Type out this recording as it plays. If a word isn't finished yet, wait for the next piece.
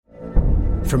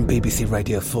From BBC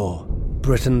Radio 4,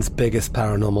 Britain's biggest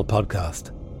paranormal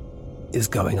podcast is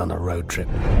going on a road trip.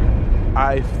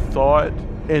 I thought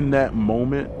in that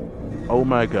moment, oh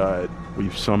my God,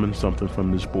 we've summoned something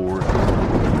from this board.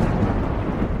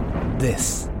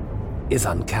 This is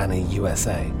Uncanny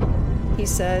USA. He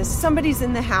says, somebody's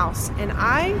in the house, and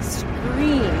I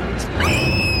screamed.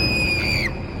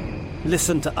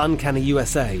 Listen to Uncanny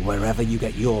USA wherever you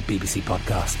get your BBC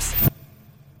podcasts,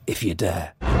 if you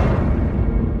dare.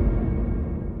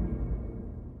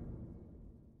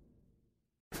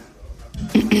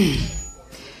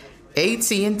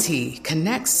 AT&T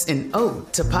connects an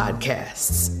ode to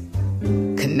podcasts.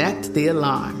 Connect the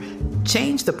alarm.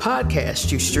 Change the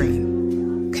podcast you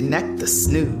stream. Connect the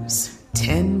snooze.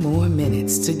 10 more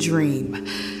minutes to dream.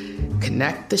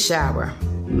 Connect the shower.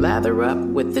 Lather up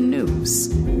with the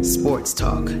news. Sports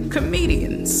talk,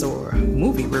 comedians, or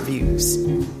movie reviews.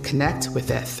 Connect with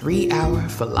that 3-hour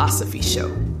philosophy show.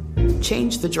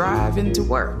 Change the drive into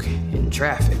work in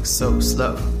traffic so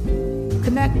slow.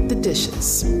 Connect the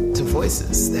dishes to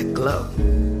voices that glow.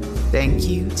 Thank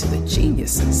you to the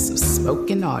geniuses of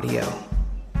spoken audio.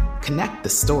 Connect the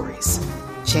stories.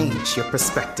 Change your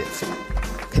perspective.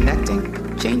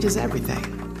 Connecting changes everything.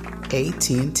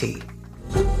 AT&T.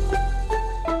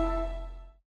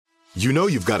 You know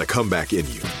you've got a comeback in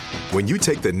you. When you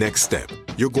take the next step,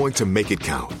 you're going to make it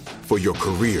count. For your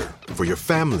career, for your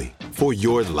family, for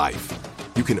your life.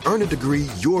 You can earn a degree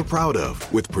you're proud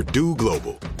of with Purdue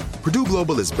Global. Purdue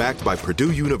Global is backed by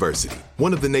Purdue University,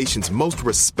 one of the nation's most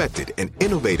respected and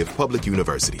innovative public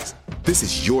universities. This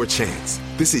is your chance.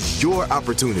 This is your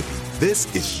opportunity.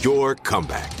 This is your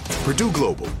comeback. Purdue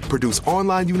Global, Purdue's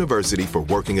online university for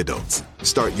working adults.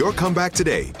 Start your comeback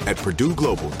today at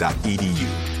purdueglobal.edu.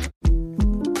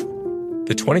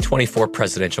 The 2024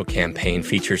 presidential campaign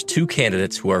features two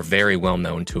candidates who are very well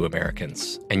known to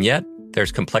Americans. And yet,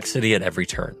 there's complexity at every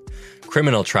turn.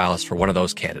 Criminal trials for one of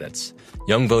those candidates.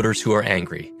 Young voters who are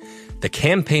angry. The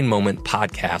Campaign Moment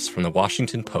podcast from the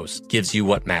Washington Post gives you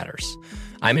what matters.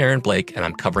 I'm Aaron Blake, and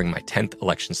I'm covering my 10th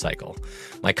election cycle.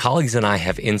 My colleagues and I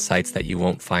have insights that you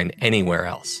won't find anywhere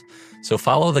else. So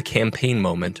follow The Campaign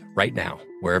Moment right now,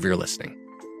 wherever you're listening.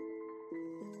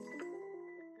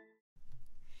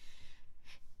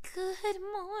 Good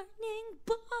morning,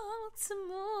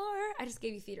 Baltimore. I just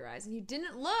gave you theater eyes, and you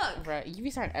didn't look. Right, you be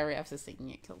starting every episode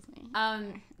singing, it kills me.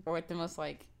 Or with the most,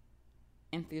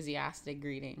 enthusiastic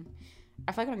greeting.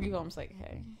 I feel like when people, I'm just like,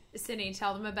 hey. Sydney,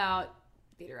 tell them about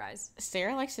theater eyes.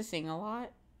 Sarah likes to sing a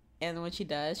lot, and when she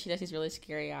does these really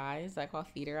scary eyes that I call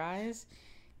theater eyes,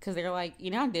 because they're like,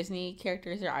 you know how Disney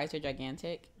characters, their eyes are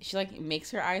gigantic? She,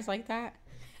 makes her eyes like that,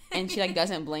 and she,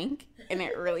 doesn't blink, and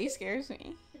it really scares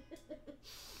me.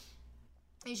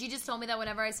 And she just told me that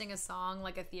whenever I sing a song,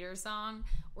 like a theater song,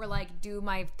 or do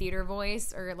my theater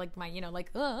voice, or my,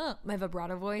 my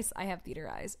vibrato voice, I have theater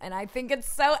eyes. And I think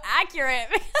it's so accurate.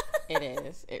 It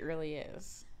is. It really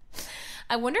is.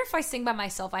 I wonder if I sing by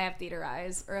myself, I have theater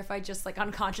eyes, or if I just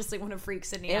unconsciously want to freak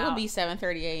Sydney out. It'll be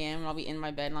 7:30 a.m. and I'll be in my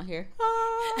bed and I'll hear,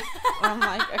 ah. And I'm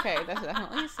like, okay, that's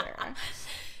definitely Sarah.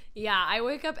 Yeah, I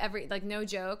wake up no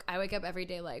joke, I wake up every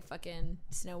day fucking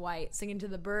Snow White, singing to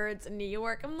the birds in New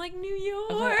York. I'm like, New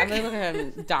York.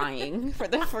 I'm like dying for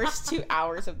the first 2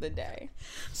 hours of the day.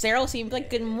 Sarah will see me be like,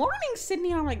 good morning,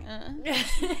 Sydney. And I'm like,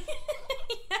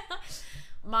 Yeah.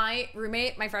 My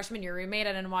roommate, my freshman year roommate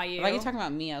at NYU. Like, you talking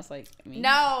about me? I was like, me?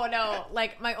 No.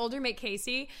 My older roommate,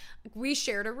 Casey, we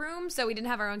shared a room, so we didn't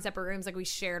have our own separate rooms. We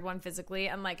shared one physically.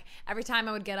 And, every time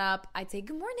I would get up, I'd say,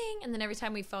 good morning. And then every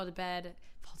time we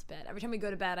every time we go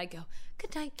to bed, I go,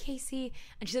 good night, Casey.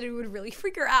 And she said it would really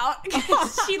freak her out.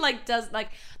 She does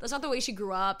that's not the way she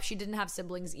grew up. She didn't have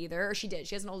siblings either. Or she did.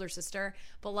 She has an older sister.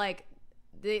 But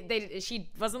she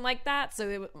wasn't like that.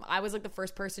 So I was the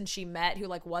first person she met who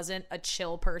wasn't a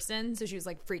chill person. So she was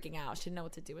freaking out. She didn't know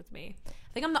what to do with me.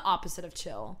 I think I'm the opposite of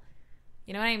chill.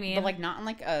 You know what I mean? But not in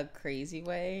a crazy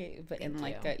way, but in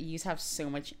you just have so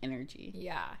much energy.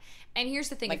 Yeah. And here's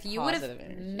the thing, if you would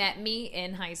have met me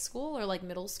in high school or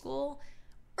middle school,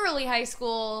 early high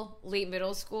school, late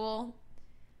middle school,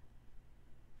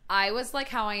 I was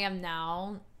how I am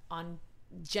now on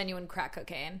genuine crack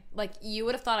cocaine. You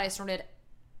would have thought I snorted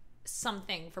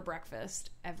something for breakfast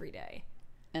every day.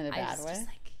 In a bad way? Just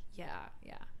yeah.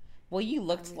 Well, you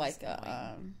looked like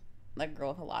a girl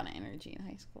with a lot of energy in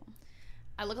high school.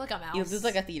 I look like a mouse. You looked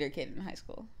like a theater kid in high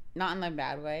school. Not in a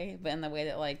bad way, but in the way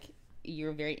that you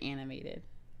were very animated.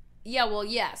 Yeah, well,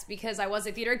 yes, because I was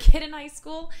a theater kid in high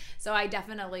school, so I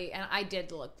definitely, and I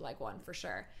did look like one for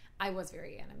sure. I was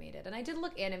very animated, and I did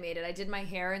look animated. I did my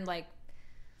hair and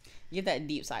You have that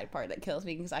deep side part that kills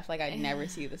me because I feel like I never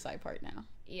see the side part now.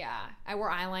 Yeah. I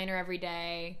wore eyeliner every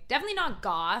day. Definitely not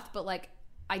goth, but like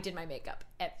I did my makeup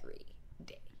every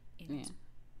day. Yeah.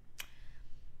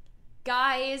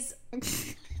 Guys.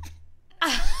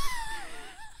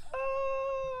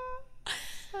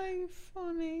 So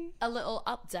funny. A little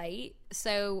update.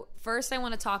 So first I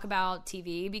want to talk about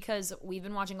TV because we've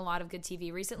been watching a lot of good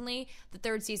TV recently. The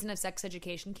 3rd season of Sex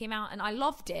Education came out and I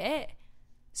loved it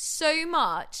so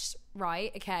much,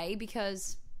 right? Okay,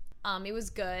 because it was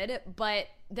good, but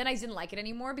then I didn't like it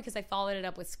anymore because I followed it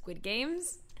up with Squid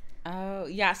Games. Oh,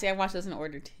 yeah. See, I watched those in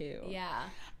order too. Yeah.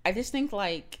 I just think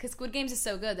like... Because Squid Games is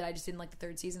so good that I just didn't like the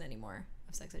 3rd season anymore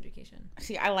of Sex Education.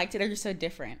 See, I liked it. They're just so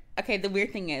different. Okay, the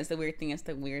weird thing is...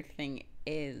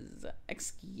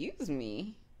 Excuse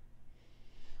me.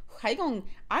 How you going...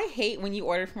 I hate when you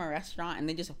order from a restaurant and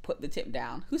they just put the tip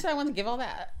down. Who said I want to give all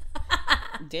that?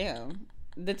 Damn.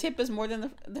 The tip is more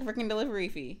than the freaking delivery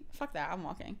fee. Fuck that. I'm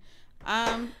walking.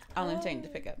 I'll entertain to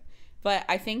pick up. But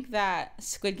I think that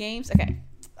Squid Games... Okay.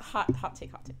 Hot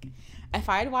take. If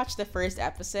I had watched the first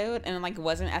episode and like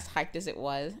wasn't as hyped as it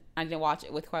was, I didn't watch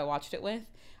it with who I watched it with,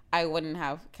 I wouldn't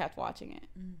have kept watching it.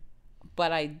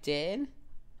 But I did,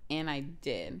 and I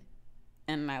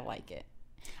like it.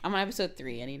 I'm on episode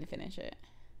 3. I need to finish it.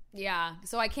 Yeah,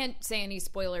 so I can't say any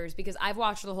spoilers because I've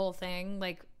watched the whole thing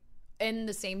like in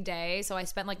the same day. So I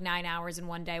spent like 9 hours in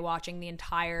one day watching the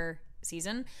entire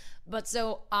season. But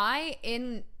so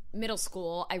in middle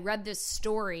school, I read this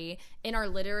story in our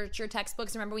literature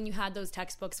textbooks. Remember when you had those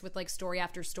textbooks with like story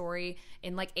after story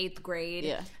in like 8th grade?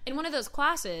 Yeah. In one of those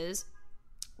classes,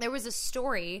 there was a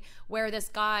story where this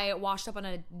guy washed up on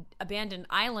an abandoned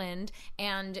island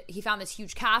and he found this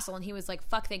huge castle and he was like,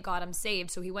 fuck, thank God I'm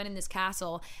saved. So he went in this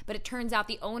castle, but it turns out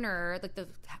the owner, like the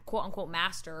quote unquote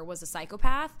master, was a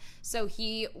psychopath. So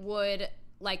he would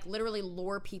like literally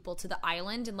lure people to the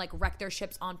island and like wreck their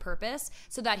ships on purpose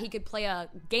so that he could play a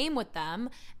game with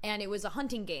them. And it was a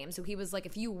hunting game. So he was like,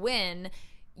 if you win,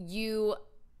 you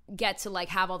get to like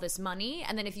have all this money,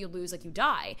 and then if you lose, like you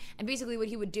die. And basically what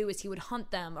he would do is he would hunt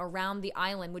them around the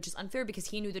island, which is unfair because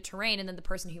he knew the terrain and then the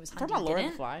person he was hunting Talking about Lord didn't.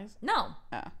 of the Flies? No.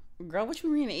 Oh. Girl, what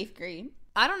you reading in 8th grade?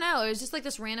 I don't know. It was just like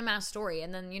this random ass story.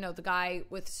 And then, you know, the guy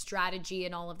with strategy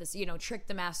and all of this, you know, tricked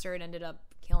the master and ended up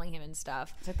killing him and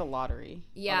stuff. It's like the lottery.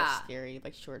 Yeah. All the scary,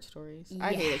 like short stories.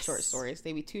 I hated short stories.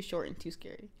 They'd be too short and too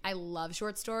scary. I love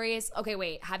short stories. Okay,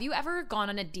 wait. Have you ever gone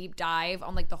on a deep dive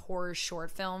on like the horror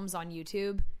short films on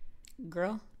YouTube?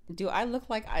 Girl, do I look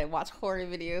like I watch horror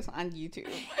videos on YouTube?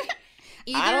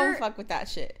 I don't fuck with that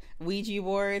shit. Ouija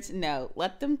boards, no.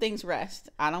 Let them things rest.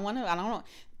 I don't want to.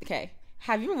 Okay.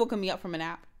 Have you ever woken me up from a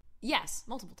nap? Yes,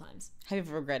 multiple times. Have you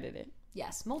ever regretted it?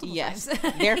 Yes, multiple times.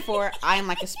 Yes. Therefore, I am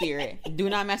like a spirit. Do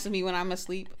not mess with me when I'm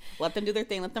asleep. Let them do their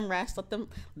thing. Let them rest.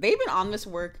 They've been on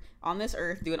this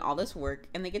earth, doing all this work,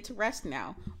 and they get to rest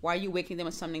now. Why are you waking them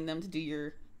and summoning them to do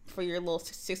your little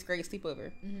 6th grade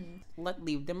sleepover? Mm-hmm.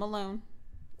 Leave them alone.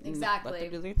 Exactly. Let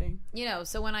them do their thing. You know,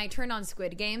 so when I turned on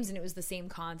Squid Games and it was the same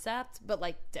concept, but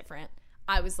like different,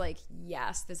 I was like,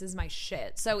 yes, this is my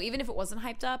shit. So even if it wasn't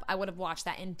hyped up, I would have watched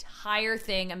that entire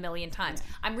thing a million times.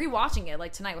 Yeah. I'm rewatching it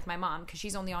like tonight with my mom because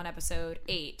she's only on episode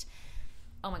 8.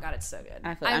 Oh my God, it's so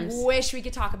good. I wish we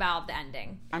could talk about the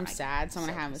ending. I'm sad. So I'm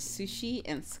going to have a sushi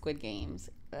and Squid Games.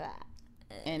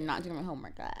 And not doing my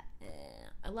homework.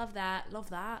 I love that.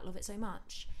 Love it so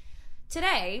much.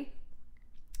 Today,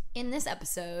 in this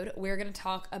episode, we're going to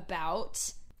talk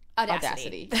about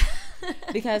Audacity.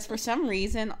 Because for some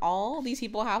reason, all these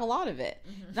people have a lot of it.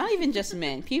 Mm-hmm. Not even just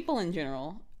men, people in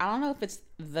general. I don't know if it's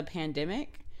the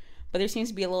pandemic, but there seems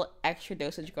to be a little extra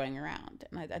dosage going around.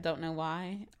 And I don't know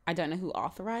why. I don't know who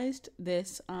authorized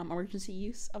this emergency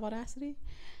use of Audacity,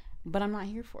 but I'm not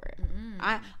here for it.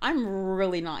 I'm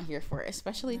really not here for it,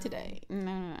 especially today.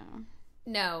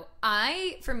 No,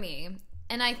 for me,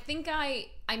 and I think I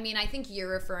think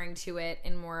you're referring to it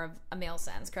in more of a male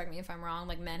sense. Correct me if I'm wrong.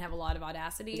 Like, men have a lot of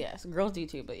audacity. Yes, girls do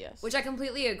too, but yes. Which I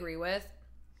completely agree with.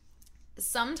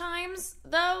 Sometimes,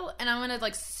 though, and I'm going to,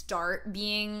 like, start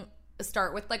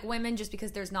with, like, women just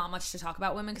because there's not much to talk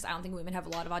about women because I don't think women have a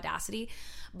lot of audacity.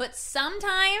 But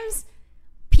sometimes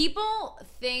people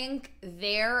think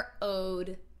they're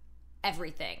owed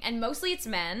everything, and mostly it's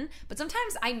men, but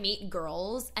sometimes I meet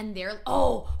girls and they're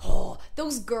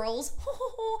those girls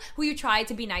who you try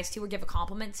to be nice to or give a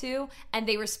compliment to, and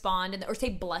they respond or say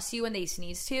bless you and they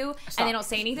sneeze to. Stop. And they don't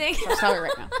say anything. Stop it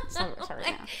right now. Stop it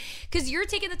right now. Because you're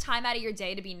taking the time out of your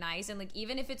day to be nice, and like,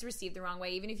 even if it's received the wrong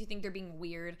way, even if you think they're being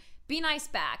weird, be nice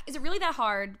back. Is it really that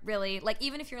hard? Really? Like,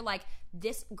 even if you're like,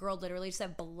 this girl literally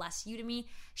said bless you to me,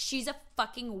 she's a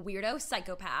fucking weirdo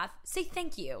psychopath, say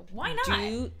thank you. Why not?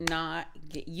 Do not not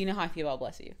get, you know how I feel about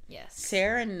Bless You. Yes.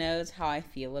 Sarah knows how I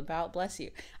feel about Bless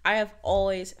You. I have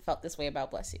always felt this way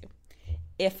about Bless You.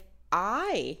 If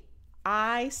I,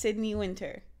 Sydney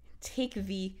Winter, take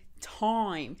the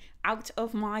time out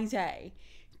of my day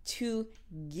to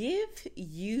give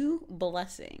you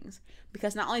blessings,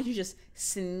 because not only do you just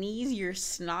sneeze your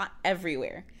snot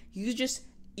everywhere, you just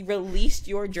released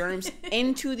your germs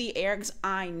into the air, because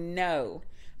I know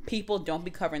people don't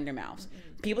be covering their mouths.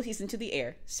 People sneeze into the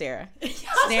air. Sarah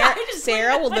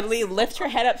will literally lift her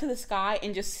head up to the sky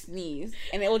and just sneeze,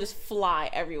 and it will just fly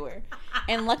everywhere.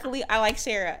 And luckily, I like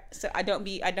Sarah, so I don't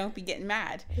be getting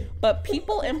mad. But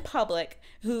people in public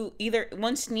who either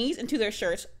one sneeze into their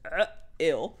shirts,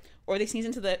 ill, or they sneeze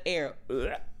into the air,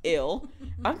 ill.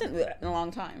 I've done in a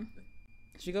long time.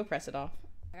 Should you go press it off?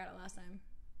 I got it last time.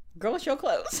 Girl, it's your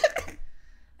clothes.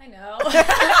 I know.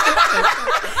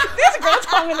 This girl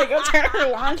told me to go turn her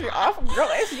laundry off. Girl,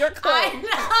 it's your clothes. I know.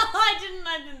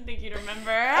 I didn't think you'd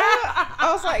remember.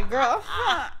 I was like, girl.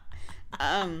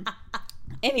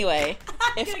 Anyway,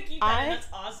 That's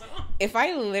awesome. if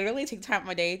I literally take time out of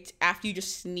my day after you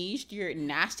just sneezed your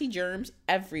nasty germs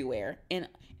everywhere in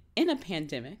a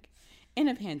pandemic,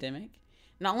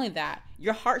 not only that,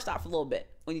 your heart stopped for a little bit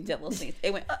when you did little sneeze.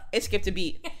 It went, it skipped a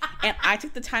beat. And I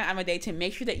took the time out of my day to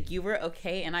make sure that you were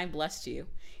okay, and I blessed you.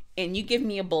 And you give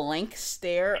me a blank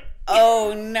stare.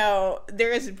 Oh no,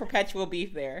 there is a perpetual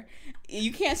beef there.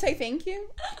 You can't say thank you.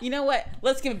 You know what?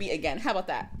 Let's give a beat again. How about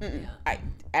that? Yeah.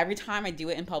 Every time I do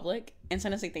it in public and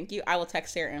someone say thank you, I will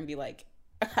text Sarah and be like,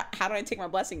 "How do I take my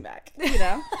blessing back?" You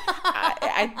know,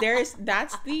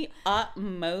 that's the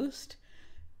utmost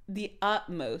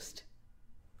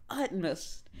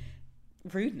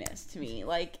rudeness to me.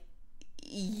 Like,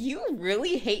 you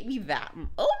really hate me that. Oh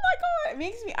my god, it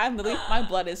makes me. I'm literally, my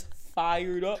blood is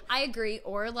fired up. I agree.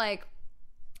 Or like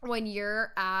when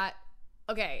you're at,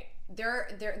 okay,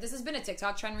 this has been a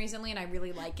TikTok trend recently, and I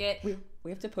really like it. We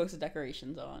have to post the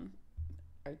decorations on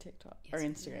our TikTok or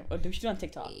Instagram. Oh, we should do it on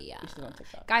TikTok. Yeah. We should do it on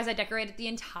TikTok. Guys, I decorated the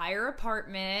entire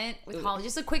apartment with Holly.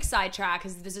 Just a quick sidetrack,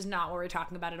 because this is not what we're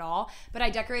talking about at all. But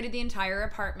I decorated the entire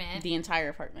apartment.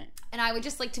 And I would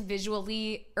just like to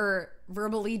visually or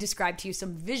verbally describe to you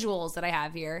some visuals that I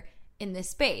have here in this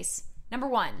space. Number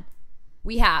one,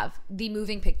 we have the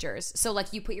moving pictures. So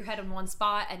like you put your head in one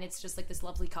spot and it's just like this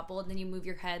lovely couple, and then you move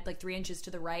your head like 3 inches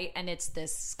to the right and it's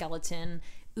this skeleton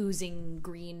oozing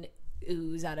green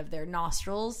ooze out of their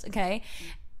nostrils. Okay.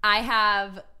 I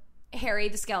have Harry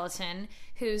the skeleton,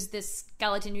 who's this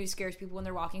skeleton who scares people when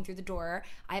they're walking through the door.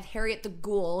 I have Harriet the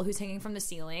ghoul, who's hanging from the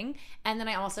ceiling. And then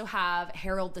I also have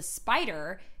Harold the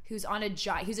spider, who's a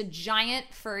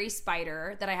giant furry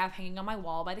spider that I have hanging on my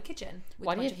wall by the kitchen.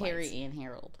 Why do you have Harry and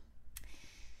Harold?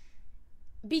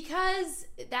 Because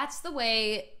that's the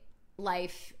way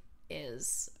life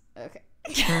is. Okay.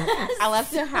 I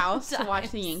left the house to watch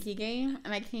the Yankee game,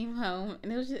 and I came home,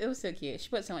 and it was so cute.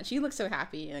 She looked so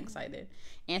happy and excited,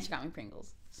 and she got me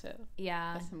Pringles. So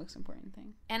yeah, that's the most important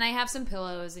thing. And I have some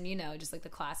pillows, and just like the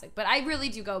classic. But I really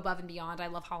do go above and beyond. I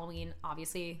love Halloween.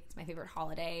 Obviously, it's my favorite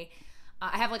holiday.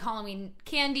 I have like Halloween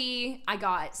candy. I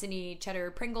got Sydney cheddar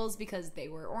Pringles because they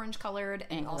were orange colored,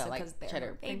 and also because they're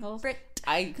cheddar Pringles.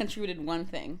 I contributed one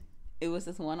thing. It was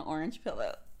this one orange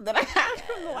pillow that I had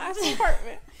from the last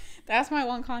apartment. That's my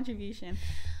one contribution.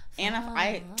 And if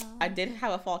I did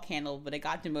have a fall candle, but it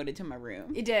got demoted to my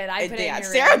room. It did. I put it in your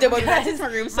Sarah room. demoted it to my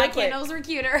room. So my quick. candles were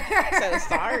cuter. So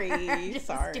sorry.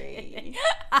 Sorry.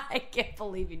 I can't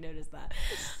believe you noticed that.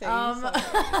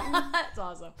 That's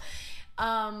awesome.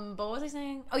 But what was I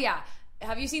saying? Oh yeah.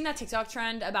 Have you seen that TikTok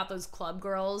trend about those club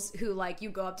girls who like you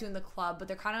go up to in the club, but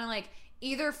they're kind of like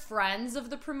either friends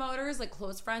of the promoters, like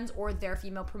close friends, or they're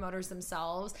female promoters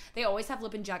themselves. They always have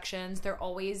lip injections. They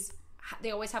always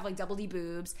have like double D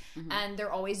boobs, and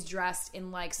they're always dressed in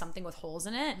like something with holes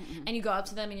in it. And you go up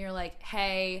to them and you're like,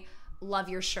 "Hey, love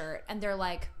your shirt," and they're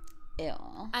like, ew.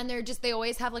 And they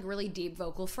always have like really deep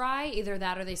vocal fry. Either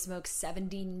that or they smoke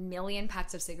 70 million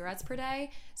packs of cigarettes per day.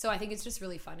 So I think it's just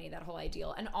really funny, that whole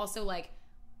ideal. And also like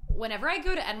whenever I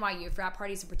go to NYU frat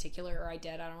parties in particular, or I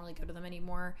don't really go to them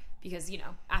anymore because,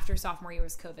 after sophomore year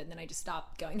was COVID, and then I just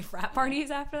stopped going to frat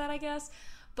parties after that, I guess.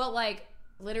 But like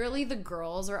literally the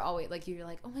girls are always like, you're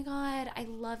like, "Oh my God, I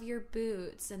love your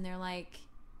boots." And they're like,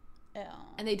 ew.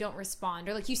 And they don't respond.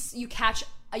 Or like you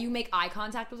make eye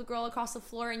contact with a girl across the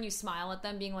floor and you smile at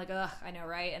them being like, "Ugh, I know,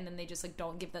 right?" And then they just like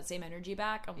don't give that same energy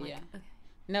back. I'm like, okay.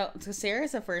 No, so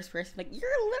Sarah's the first person like,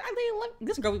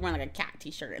 this girl be wearing like a cat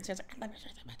t-shirt, and Sarah's like, "I love your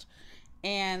shirt so much."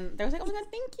 And they was like, "Oh my God,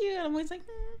 thank you." And I'm always like,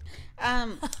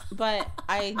 but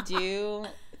I do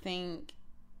think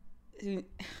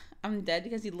I'm dead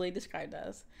because he literally described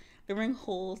us. They're wearing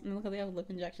holes, and look how they have lip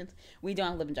injections. We don't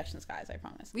have lip injections, guys, I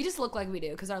promise. We just look like we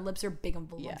do because our lips are big and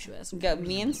voluptuous. Yeah.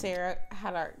 Me and Sarah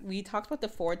we talked about the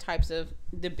 4 types of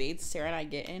debates Sarah and I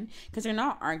get in, because they're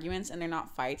not arguments and they're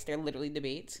not fights, they're literally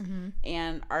debates.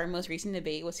 And our most recent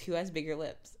debate was who has bigger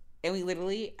lips. And we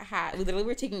literally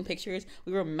were taking pictures.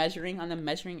 We were measuring on the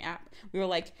measuring app. We were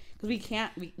like, because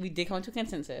we did come to a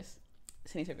consensus.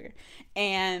 Sydney's so bigger.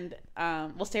 And,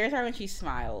 Sarah's are when she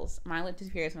smiles. My lip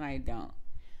disappears when I don't.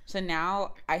 So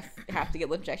now I have to get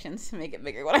lip injections to make it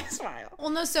bigger when I smile. Well,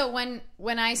 no, so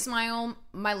when I smile,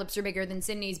 my lips are bigger than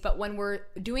Sydney's. But when we're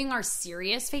doing our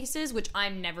serious faces, which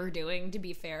I'm never doing, to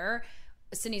be fair,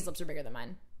 Sydney's lips are bigger than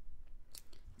mine.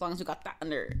 As long as we got that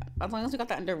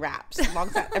under wraps. As long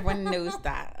as everyone knows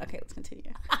that. Okay, let's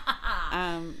continue.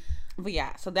 But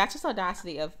yeah, so that's just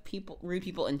audacity of rude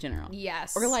people in general.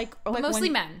 Yes. Or mostly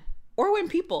men. Or when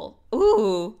people,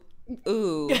 ooh.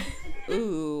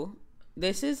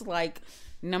 This is like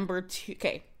number 2.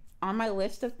 Okay, on my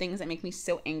list of things that make me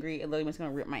so angry, it literally was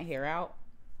gonna rip my hair out.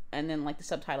 And then like the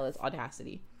subtitle is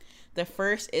audacity. The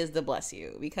first is the bless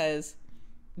you, because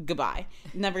goodbye.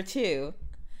 Number 2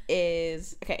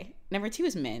 is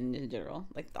men in general,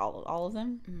 like all of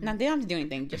them. Now they don't have to do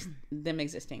anything, just them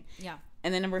existing. Yeah.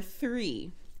 And then number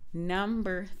 3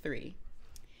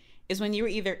 is when you were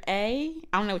either I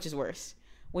don't know which is worse,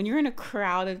 when you're in a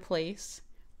crowded place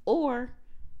or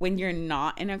when you're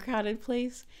not in a crowded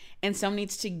place and someone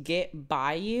needs to get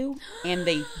by you and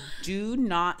they do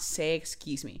not say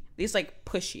excuse me. They just like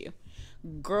push you.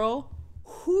 Girl,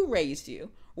 who raised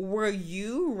you? Were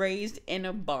you raised in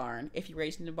a barn? If you're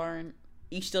raised in a barn,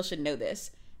 you still should know this.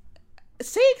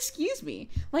 Say excuse me.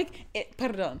 Like,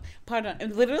 pardon.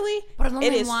 And literally,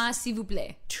 it is s'il vous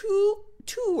plaît.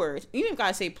 Two words. You don't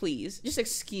gotta say please. Just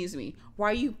excuse me. Why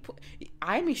are you...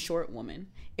 I'm a short woman.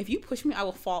 If you push me, I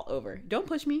will fall over. Don't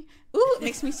push me. Ooh, it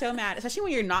makes me so mad. Especially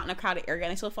when you're not in a crowded area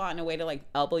and I still fall in a way to like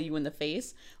elbow you in the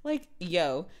face. Like,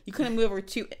 yo, you couldn't move over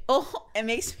to... Oh, it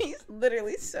makes me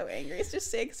literally so angry. It's just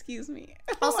say excuse me.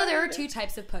 Also, there are 2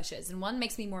 types of pushes, and one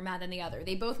makes me more mad than the other.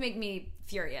 They both make me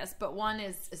furious, but one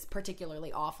is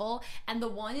particularly awful. And the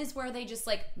one is where they just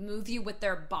like move you with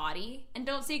their body and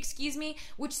don't say excuse me,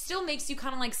 which still makes you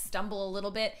kind of like stumble a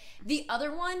little bit. The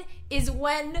other one is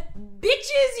when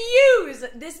bitches use...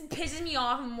 This pisses me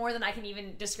off more than I can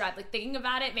even describe. Like, thinking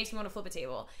about it makes me want to flip a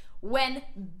table. When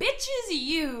bitches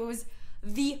use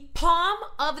the palm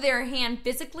of their hand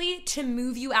physically to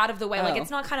move you out of the way. Like, it's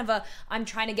not kind of I'm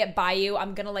trying to get by you,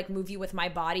 I'm gonna like move you with my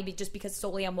body just because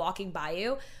solely I'm walking by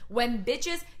you. When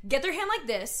bitches get their hand like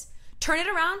this, turn it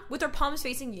around with their palms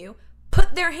facing you,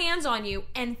 put their hands on you,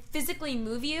 and physically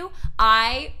move you,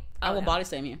 I will body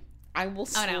slam you. I will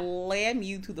slam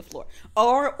you to the floor.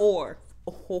 Or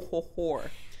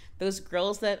those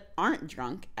girls that aren't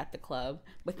drunk at the club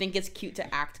but think it's cute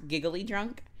to act giggly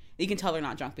drunk. You can tell they're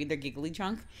not drunk, but they're giggly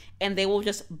drunk, and they will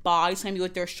just body slam you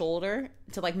with their shoulder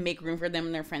to like make room for them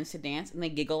and their friends to dance, and they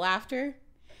giggle after.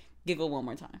 Giggle one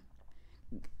more time.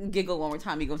 You're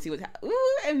gonna see what's happening.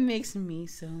 Ooh, it makes me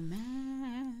so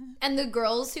mad. And the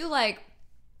girls who like,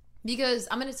 because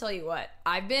I'm gonna tell you what,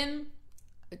 I've been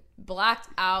blacked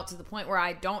out to the point where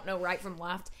I don't know right from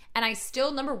left, and I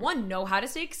still, number 1, know how to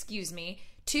say excuse me,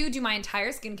 2, do my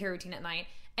entire skincare routine at night,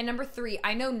 and number 3,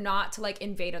 I know not to like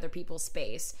invade other people's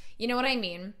space. You know what I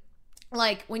mean?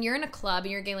 Like, when you're in a club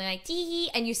and you're getting like tee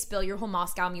and you spill your whole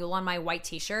Moscow Mule on my white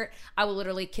t-shirt, I will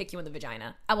literally kick you in the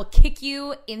vagina. I will kick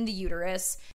you in the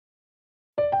uterus.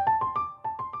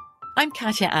 I'm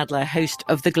Katya Adler, host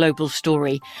of The Global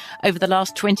Story. Over the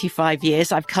last 25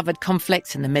 years, I've covered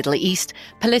conflicts in the Middle East,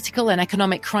 political and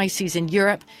economic crises in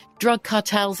Europe, drug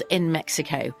cartels in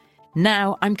Mexico.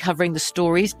 Now I'm covering the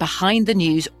stories behind the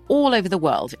news all over the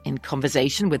world in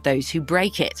conversation with those who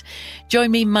break it.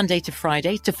 Join me Monday to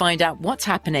Friday to find out what's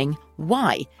happening,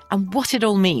 why, and what it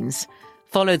all means.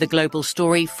 Follow The Global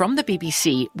Story from the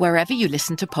BBC wherever you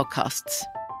listen to podcasts.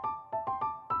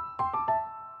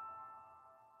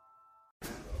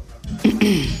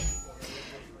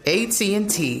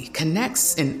 AT&T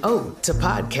connects an ode to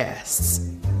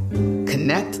podcasts.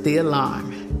 Connect the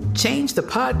alarm. Change the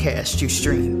podcast you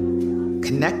stream.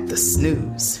 Connect the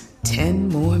snooze. 10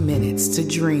 more minutes to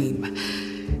dream.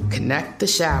 Connect the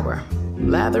shower.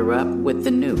 Lather up with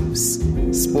the news.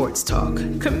 Sports talk,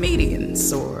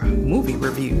 comedians, or movie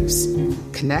reviews.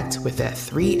 Connect with that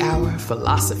 3-hour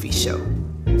philosophy show.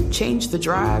 Change the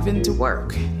drive into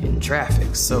work in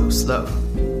traffic so slow.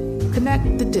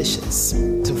 Connect the dishes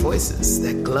to voices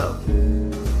that glow.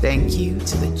 Thank you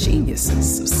to the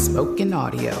geniuses of spoken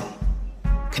audio.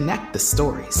 Connect the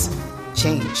stories.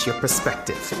 Change your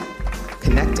perspective.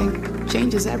 Connecting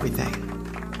changes everything.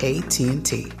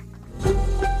 AT&T.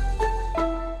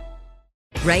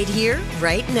 Right here,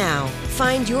 right now.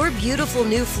 Find your beautiful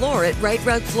new floor at Right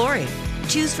Rug Flooring.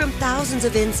 Choose from thousands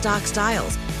of in-stock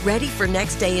styles, ready for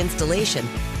next day installation,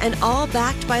 and all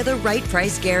backed by the right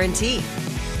price guarantee.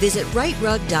 Visit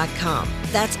rightrug.com.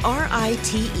 That's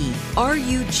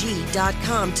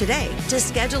RITERUG.com today to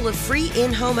schedule a free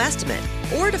in-home estimate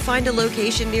or to find a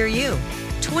location near you.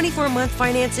 24-month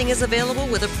financing is available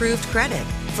with approved credit.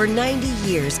 For 90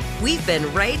 years, we've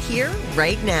been right here,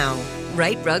 right now.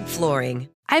 Right Rug Flooring.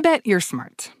 I bet you're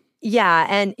smart. Yeah,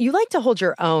 and you like to hold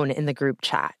your own in the group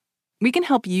chat. We can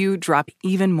help you drop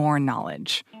even more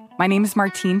knowledge. My name is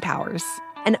Martine Powers.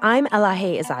 And I'm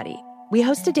Elahe Izadi. We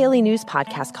host a daily news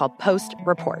podcast called Post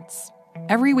Reports.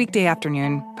 Every weekday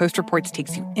afternoon, Post Reports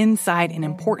takes you inside an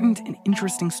important and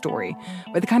interesting story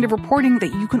with the kind of reporting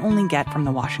that you can only get from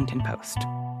the Washington Post.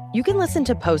 You can listen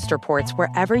to Post Reports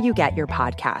wherever you get your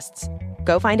podcasts.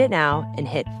 Go find it now and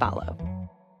hit follow.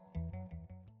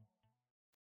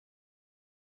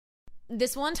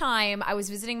 This one time, I was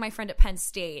visiting my friend at Penn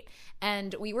State,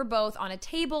 and we were both on a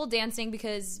table dancing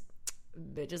because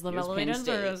bitches love elevated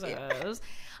services.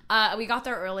 We got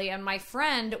there early, and my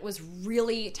friend was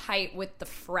really tight with the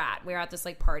frat. We were at this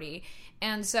like party,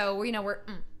 and so we're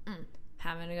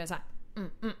having a good time.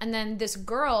 And then this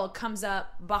girl comes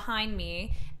up behind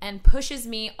me and pushes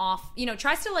me off.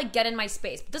 Tries to like get in my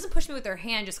space, but doesn't push me with her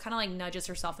hand. Just kind of like nudges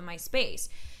herself in my space.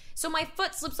 So my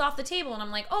foot slips off the table, and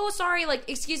I'm like, oh, sorry, like,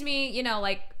 excuse me,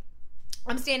 like,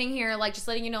 I'm standing here, like, just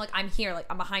letting you know, like, I'm here, like,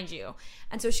 I'm behind you.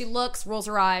 And so she looks, rolls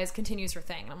her eyes, continues her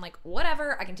thing. And I'm like,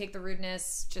 whatever, I can take the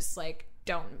rudeness, just, like,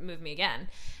 don't move me again.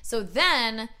 So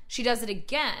then she does it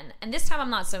again. And this time I'm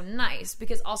not so nice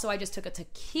because also I just took a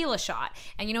tequila shot.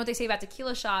 And you know what they say about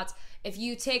tequila shots? If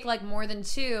you take like more than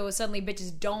two, suddenly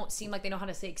bitches don't seem like they know how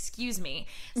to say excuse me.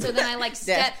 So then I like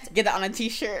stepped. Get that on a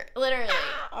t-shirt. Literally.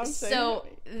 So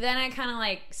then I kind of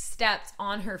like stepped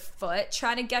on her foot,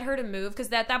 trying to get her to move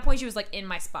because at that point she was like in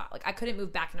my spot. Like I couldn't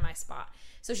move back into my spot.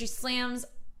 So she slams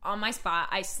on my spot.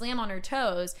 I slam on her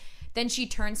toes. Then she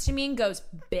turns to me and goes,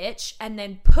 bitch, and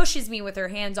then pushes me with her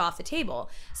hands off the table.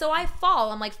 So I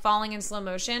fall. I'm like falling in slow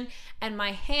motion, and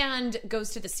my hand goes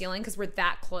to the ceiling because we're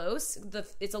that close.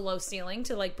 It's a low ceiling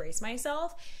to like brace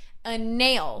myself. A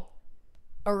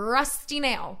rusty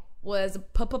nail, was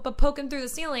poking through the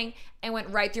ceiling and went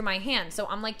right through my hand. So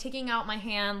I'm like taking out my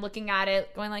hand, looking at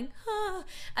it, going like, ah,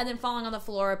 and then falling on the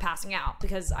floor, passing out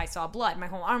because I saw blood. My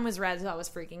whole arm was red, so I was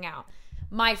freaking out.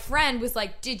 My friend was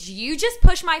like, did you just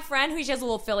push my friend? She has a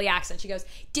little Philly accent. She goes,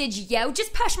 did you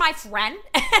just push my friend?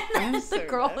 And then the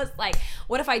girl was like,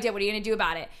 what if I did? What are you going to do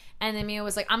about it? And then Mia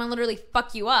was like, I'm going to literally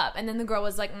fuck you up. And then the girl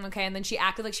was like, okay. And then she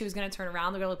acted like she was going to turn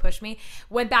around. The girl who pushed me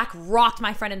went back, rocked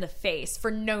my friend in the face for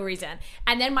no reason.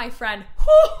 And then my friend,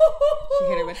 she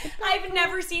hit her with the I've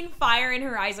never seen fire in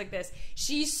her eyes like this.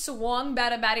 She swung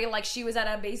Betty like she was at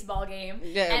a baseball game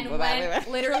and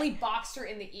literally boxed her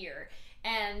in the ear.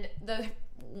 And the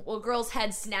girl's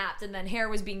head snapped and then hair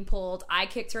was being pulled. I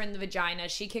kicked her in the vagina.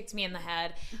 She kicked me in the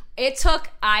head. It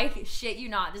took, I shit you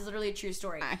not, this is literally a true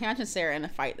story. I can imagine Sarah in a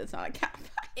fight that's not a cat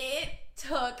fight. It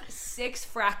took 6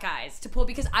 frat guys to pull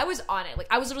because I was on it. Like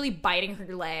I was literally biting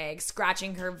her leg,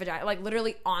 scratching her vagina, like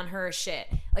literally on her shit.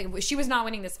 Like she was not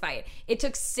winning this fight. It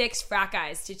took 6 frat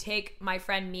guys to take my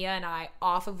friend Mia and I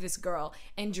off of this girl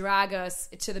and drag us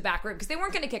to the back room because they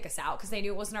weren't going to kick us out because they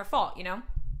knew it wasn't our fault, you know?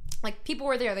 Like, people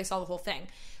were there. They saw the whole thing.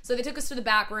 So they took us to the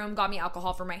back room, got me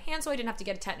alcohol for my hand so I didn't have to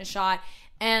get a tetanus shot.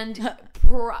 And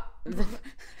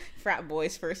frat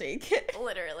boys first aid kit.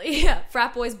 Literally. Yeah.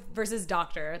 Frat boys versus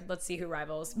doctor. Let's see who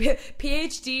rivals.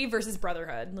 PhD versus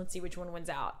brotherhood. Let's see which one wins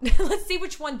out. Let's see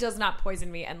which one does not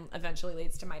poison me and eventually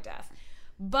leads to my death.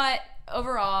 But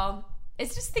overall,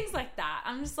 it's just things like that.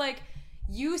 I'm just like,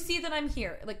 you see that I'm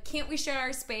here. Like, can't we share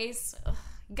our space? Ugh,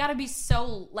 you gotta be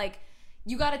so, like...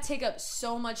 You gotta take up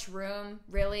so much room,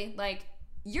 really. Like,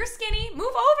 you're skinny, move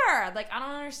over. Like, I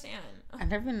don't understand. I've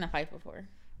never been in a fight before.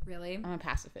 Really? I'm a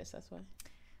pacifist, that's why.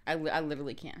 I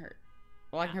literally can't hurt.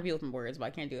 Well, I can hurt people with my words, but I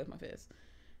can't do it with my fists.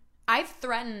 I've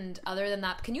threatened, other than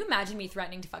that, can you imagine me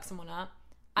threatening to fuck someone up?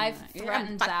 I've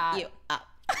threatened that. Fuck you up.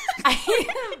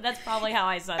 That's probably how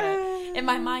I said it. In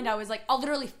my mind, I was like, I'll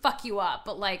literally fuck you up.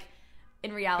 But, like,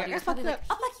 in reality, it's probably like,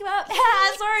 I'll fuck you up.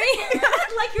 Sorry.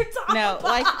 Like you're talking. No,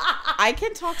 like, I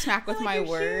can talk smack with my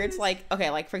words. Shoes. Like,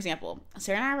 okay, like, for example,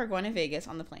 Sarah and I were going to Vegas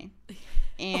on the plane.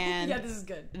 And yeah, this is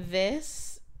good.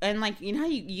 And, like, you know how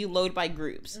you load by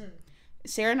groups? Mm.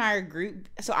 Sarah and I are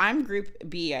so I'm group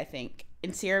B, I think.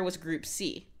 And Sarah was group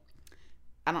C.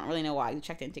 I don't really know why. We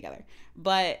checked in together.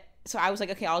 But, so I was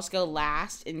like, okay, I'll just go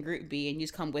last in group B and you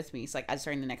just come with me. So, like, I was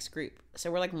starting the next group.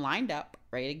 So we're, like, lined up,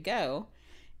 ready to go.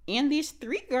 And these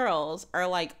 3 girls are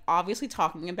like obviously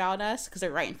talking about us because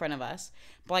they're right in front of us,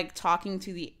 but like talking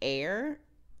to the air.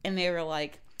 And they were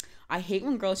like, I hate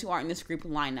when girls who aren't in this group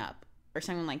line up or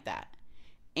something like that.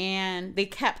 And they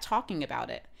kept talking about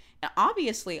it. And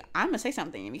obviously, I'm going to say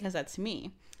something because that's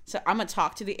me. So I'm going to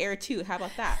talk to the air too. How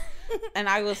about that? And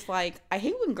I was like, I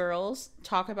hate when girls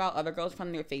talk about other girls in front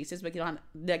of their faces, but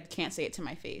they can't say it to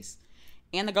my face.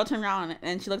 And the girl turned around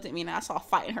and she looked at me and I saw a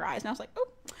fight in her eyes. And I was like, oh,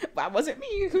 that wasn't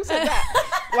me. Who said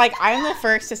that? Like, I'm the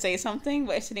first to say something,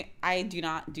 but I do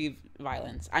not do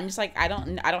violence. I'm just like, I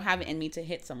don't have it in me to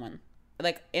hit someone.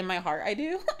 Like, in my heart, I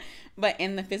do. But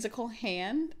in the physical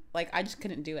hand, like, I just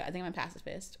couldn't do it. I think I'm a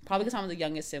pacifist. Probably because I'm the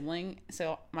youngest sibling.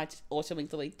 So my older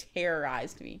siblings really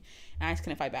terrorized me. And I just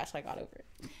couldn't fight back, so I got over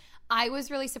it. I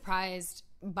was really surprised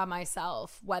by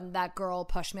myself when that girl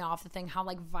pushed me off the thing, how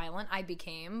like violent I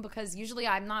became, because usually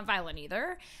I'm not violent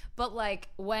either, but like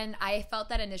when I felt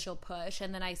that initial push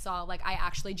and then I saw like I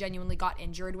actually genuinely got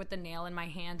injured with the nail in my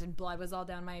hand and blood was all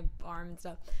down my arm and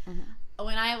stuff. Mm-hmm.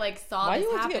 When I like saw Why this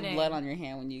do you happening, get blood on your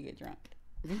hand when you get drunk?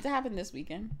 Did that happen this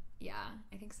weekend? Yeah,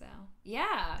 I think so.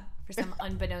 Yeah, for some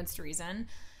unbeknownst reason.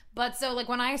 But so like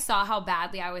when I saw how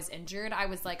badly I was injured, I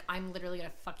was like, I'm literally gonna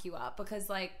fuck you up, because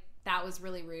like that was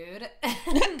really rude.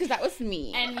 Because that was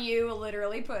me. And you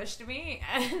literally pushed me.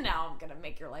 And now I'm going to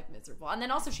make your life miserable. And then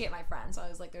also she hit my friend. So I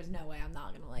was like, there's no way I'm not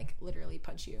going to like literally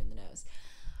punch you in the nose.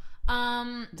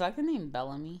 Is that the name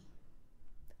Bellamy?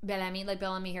 Bellamy? Like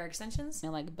Bellamy hair extensions?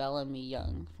 No, like Bellamy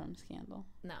Young from Scandal.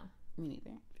 No. Me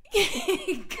neither.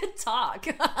 Good talk.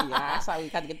 Yeah, that's why we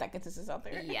got to get that consensus out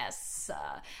there. Yes.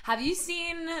 Have you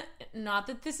seen, not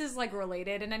that this is like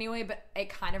related in any way, but it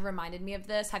kind of reminded me of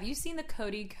this. Have you seen the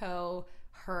Cody Ko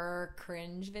her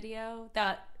cringe video?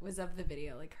 That was of the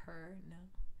video, like her, no.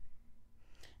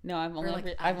 No,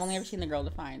 I've only ever seen the Girl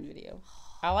Defined video.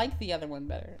 I like the other one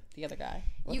better. The other guy.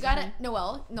 What's you gotta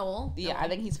Noel. Yeah, I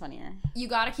think he's funnier. You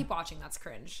gotta keep watching. That's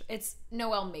cringe. It's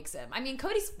Noel makes him. I mean,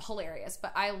 Cody's hilarious,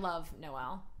 but I love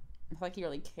Noel. I feel like he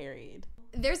really carried.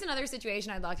 There's another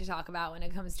situation I'd like to talk about when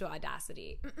it comes to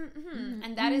audacity.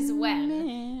 And that is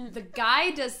when the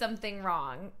guy does something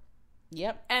wrong.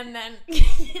 Yep. And then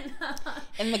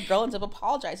and the girl ends up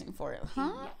apologizing for it.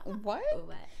 Huh? Yeah. What?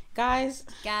 Guys.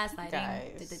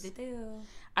 Gaslighting.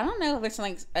 I don't know if it's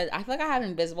like, I feel like I have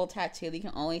an invisible tattoo that you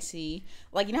can only see.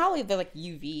 Like, you know how they're like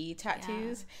UV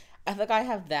tattoos? Yeah. I feel like I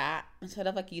have that. Instead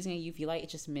of like using a UV light,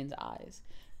 it's just Min's eyes.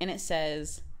 And it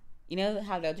says, you know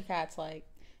how Doja Cat's like,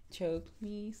 choke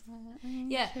me, slide,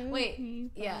 yeah, choke wait, me,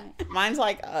 yeah. Mine's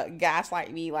like,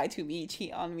 gaslight me, lie to me,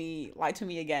 cheat on me, lie to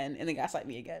me again, and then gaslight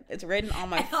me again. It's written on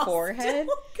my forehead.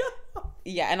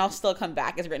 Yeah, and I'll still come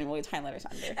back. It's written in really tiny letters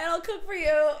under. And I'll cook for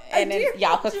you. And then,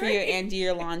 I'll cook for you and do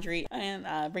your laundry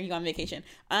and bring you on vacation.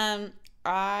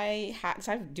 I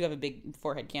do have a big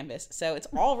forehead canvas, so it's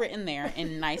all written there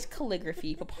in nice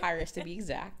calligraphy, papyrus to be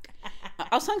exact.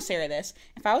 I was telling Sarah this.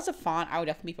 If I was a font, I would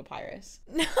definitely be papyrus.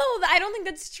 No, I don't think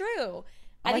that's true.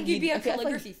 I think you'd be a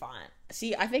calligraphy font.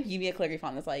 See, I think you'd be a calligraphy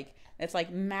font that's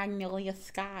like Magnolia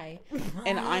Sky,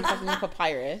 and I'm fucking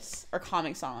papyrus or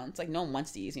Comic Sans. Like, no one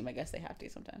wants to use me, but I guess they have to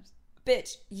sometimes.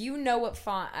 Bitch, you know what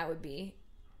font I would be?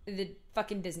 The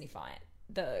fucking Disney font.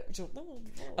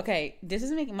 Okay, this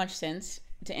doesn't make much sense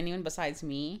to anyone besides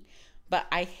me, but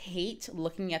I hate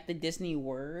looking at the Disney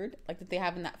word like that they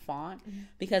have in that font,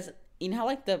 because you know how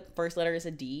like the first letter is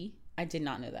a D? I did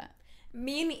not know that.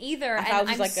 Me neither.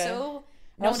 No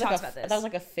one talks about this. That was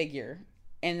like a figure,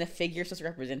 and the figure is supposed to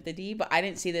represent the D, but I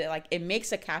didn't see that. Like, it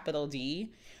makes a capital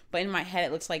D, but in my head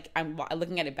it looks like I'm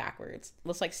looking at it backwards. It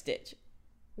looks like Stitch.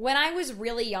 When I was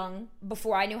really young,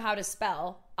 before I knew how to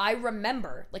spell, I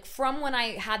remember, like, from when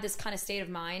I had this kind of state of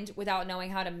mind without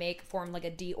knowing how to form like a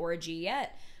D or a G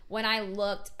yet, when I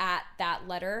looked at that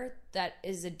letter that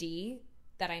is a D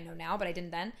that I know now, but I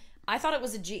didn't then, I thought it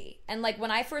was a G. And like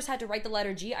when I first had to write the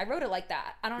letter G, I wrote it like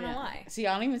that. I don't know why. See,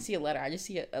 I don't even see a letter. I just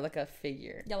see like a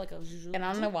figure. Yeah, like a... And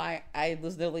I don't know why. I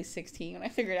was literally 16 when I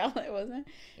figured out that it wasn't.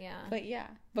 Yeah. But yeah.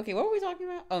 Okay, what were we talking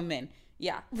about? Oh, men.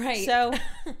 Yeah. Right. So...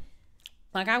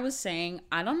 like I was saying,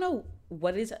 I don't know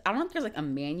if there's like a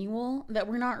manual that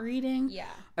we're not reading. Yeah.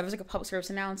 Or there's like a public service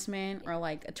announcement or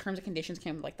like a terms and conditions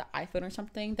came with like the iPhone or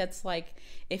something that's like,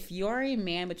 if you're a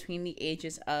man between the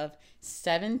ages of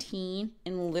 17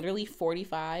 and literally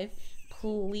 45,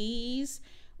 please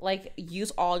like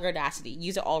use all your audacity.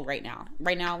 Use it all right now.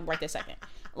 Right now, right this second.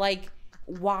 Like,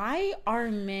 why are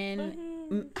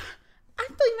men... I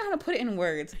don't even know how to put it in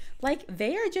words. Like,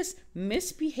 they are just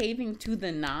misbehaving to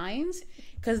the nines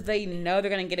because they know they're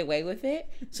going to get away with it.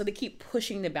 So they keep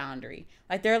pushing the boundary.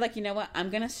 Like, they're like, you know what? I'm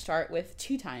going to start with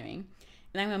 2 timing.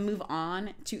 then I'm gonna move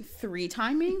on to 3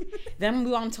 timing, then I'm gonna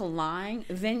move on to lying,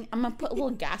 then I'm gonna put a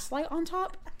little gaslight on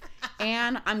top,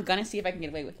 and I'm gonna see if I can get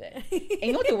away with it. And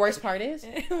you know what the worst part is?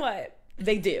 What?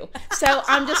 They do. So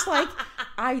I'm just like,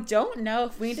 I don't know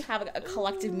if we need to have a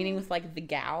collective meeting with like the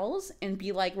gals and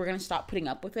be like, we're gonna stop putting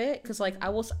up with it, because like I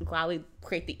will gladly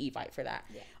create the Evite for that.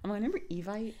 Yeah. I'm like, remember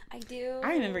Evite? I do.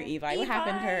 I remember Evite. What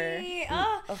happened to her?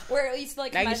 Where it used to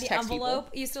like come out of the envelope. People.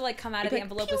 It used to like come out of the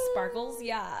envelope with sparkles.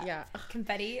 Yeah. Yeah.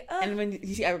 Confetti. And when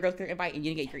you see everyone go through Evite and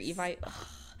you didn't get your Evite.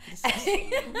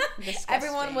 Disgusting.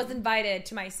 Everyone was invited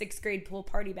to my 6th grade pool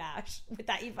party bash with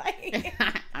that Evite.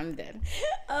 I'm dead.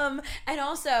 And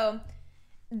also,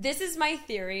 this is my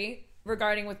theory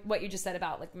regarding with what you just said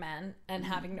about like men and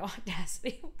having no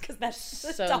audacity, because that's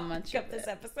the so much of this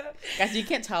episode. Guys, you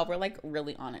can't tell we're like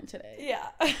really on it today. Yeah.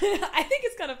 I think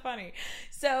it's kind of funny.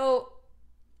 So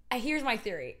here's my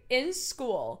theory. In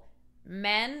school,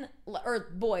 men or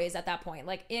boys at that point,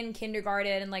 like in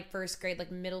kindergarten and like 1st grade,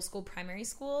 like middle school, primary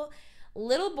school,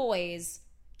 little boys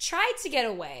tried to get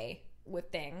away with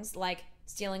things like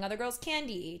stealing other girls'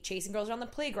 candy, chasing girls around the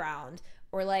playground,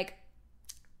 or like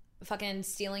fucking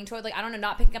stealing toys, like I don't know,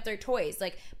 not picking up their toys.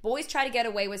 Like boys try to get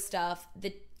away with stuff.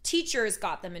 The teachers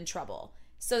got them in trouble.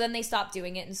 So then they stopped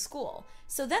doing it in school.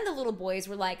 So then the little boys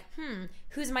were like,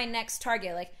 who's my next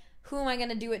target? Like, who am I going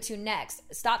to do it to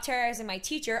next? Stop terrorizing my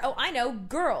teacher. Oh, I know,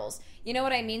 girls. You know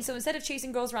what I mean? So instead of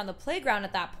chasing girls around the playground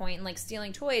at that point and like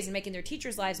stealing toys and making their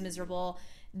teachers' lives miserable,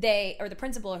 or the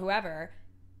principal or whoever,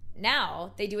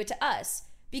 now they do it to us.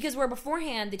 Because where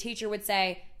beforehand the teacher would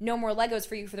say, no more Legos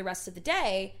for you for the rest of the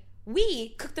day, we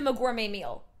cook them a gourmet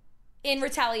meal in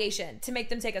retaliation to make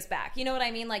them take us back. You know what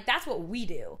I mean? Like, that's what we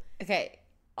do. Okay.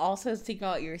 Also, think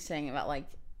about what you were saying about like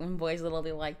when boys little,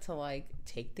 they like to like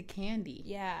take the candy.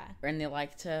 Yeah. And they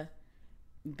like to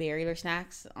bury their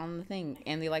snacks on the thing.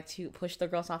 And they like to push the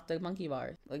girls off the monkey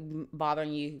bars, like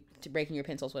bothering you, to breaking your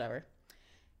pencils, whatever.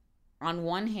 On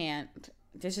one hand,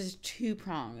 this is a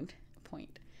 2-pronged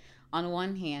point. On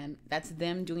one hand, that's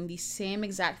them doing the same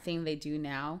exact thing they do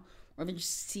now, or they're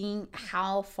just seeing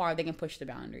how far they can push the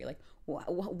boundary. Like,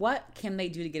 what can they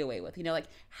do to get away with? You know, like,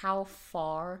 how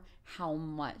far, how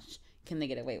much can they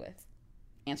get away with?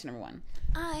 Answer number 1.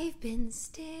 I've been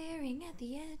staring at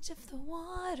the edge of the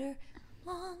water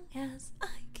long as I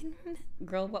can.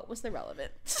 Girl, what was the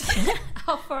relevance?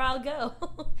 How far I'll go.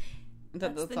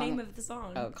 That's the song. Name of the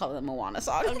song. Oh, call it the Moana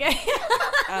song. Okay.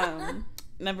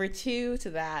 Number 2 to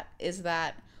that is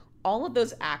that all of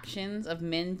those actions of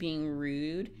men being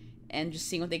rude and just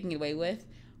seeing what they can get away with,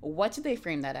 what do they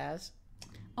frame that as?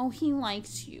 Oh, he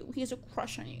likes you. He has a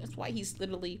crush on you. That's why he's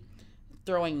literally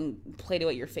throwing Play-Doh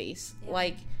at your face. Yeah.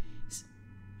 Like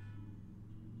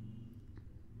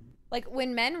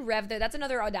when men rev that's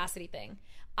another audacity thing.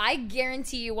 I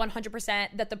guarantee you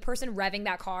 100% that the person revving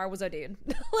that car was a dude.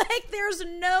 Like, there's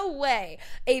no way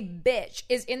a bitch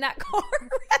is in that car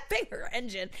revving her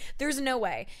engine. There's no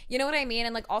way. You know what I mean?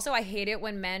 And, like, also I hate it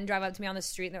when men drive up to me on the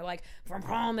street and they're like, vroom,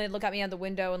 vroom, and they look at me out the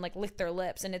window and, like, lick their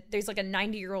lips. And there's, like, a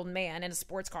 90-year-old man in a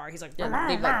sports car. He's like, they've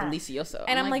like Delicioso.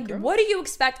 And I'm like, what do you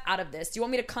expect out of this? Do you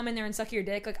want me to come in there and suck your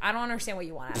dick? Like, I don't understand what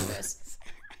you want out of this.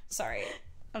 Sorry.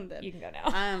 I'm dead. You can go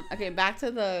now. Okay, back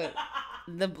to the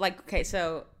like, okay,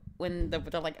 so when they're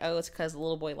like, oh, it's because the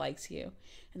little boy likes you.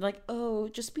 And they're like, oh,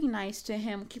 just be nice to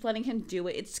him. Keep letting him do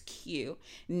it. It's cute.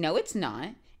 No, it's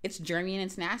not. It's germy and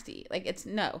it's nasty. Like, it's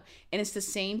no. And it's the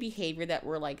same behavior that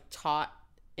we're, like, taught,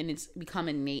 and it's become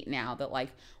innate now that, like,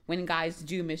 when guys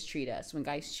do mistreat us, when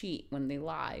guys cheat, when they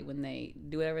lie, when they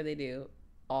do whatever they do,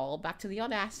 all back to the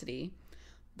audacity,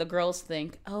 the girls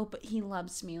think, oh, but he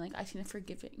loves me. Like, I just need to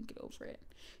forgive it and get over it.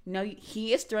 No,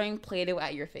 he is throwing Play-Doh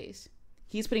at your face.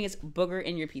 He's putting his booger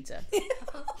in your pizza.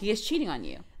 He is cheating on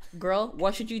you. Girl,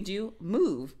 what should you do?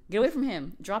 Move. Get away from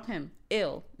him. Drop him.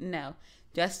 Ill. No.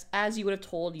 Just as you would have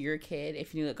told your kid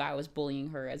if you knew a guy was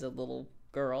bullying her as a little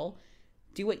girl,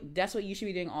 that's what you should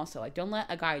be doing also. Like, don't let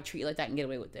a guy treat you like that and get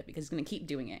away with it, because he's going to keep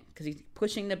doing it, because he's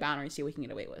pushing the boundary to see what he can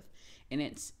get away with. And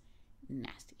it's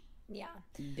nasty. Yeah.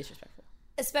 Disrespectful.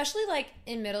 Especially, like,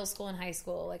 in middle school and high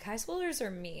school. Like, high schoolers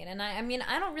are mean. And I mean,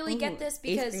 I don't really get this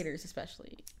because... 8th graders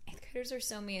especially. 8th graders are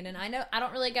so mean. And I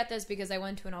don't really get this because I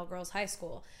went to an all-girls high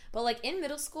school. But, like, in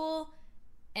middle school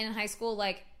and in high school,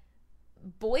 like,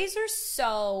 boys are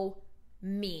so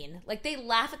mean. Like, they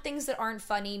laugh at things that aren't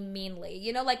funny meanly.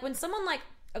 You know, like, when someone, like...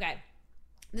 Okay,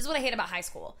 this is what I hate about high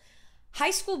school.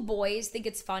 High school boys think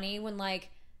it's funny when, like...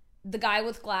 the guy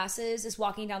with glasses is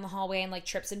walking down the hallway and, like,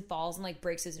 trips and falls and, like,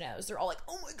 breaks his nose. They're all like,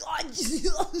 oh my God.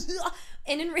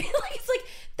 And in real life, it's like,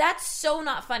 that's so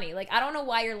not funny. Like, I don't know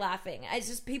why you're laughing. It's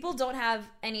just people don't have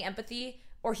any empathy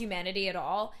or humanity at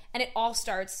all. And it all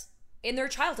starts in their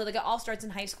childhood. Like, it all starts in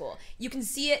high school. You can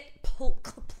see it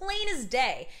plain as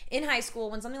day in high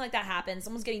school when something like that happens.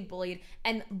 Someone's getting bullied,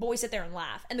 and boys sit there and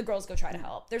laugh, and the girls go try to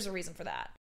help. There's a reason for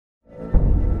that.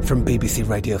 From BBC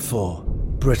Radio 4,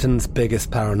 Britain's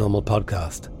biggest paranormal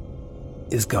podcast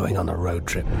is going on a road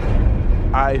trip.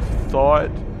 I thought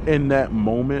in that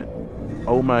moment,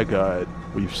 oh my God,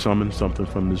 we've summoned something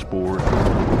from this board.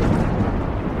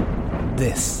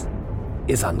 This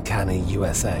is Uncanny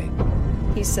USA.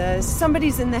 He says,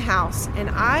 somebody's in the house, and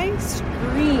I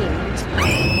screamed.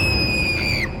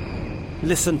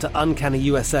 Listen to Uncanny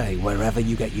USA wherever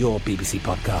you get your BBC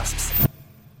podcasts,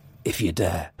 if you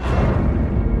dare.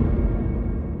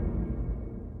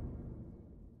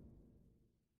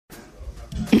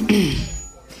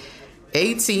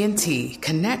 AT&T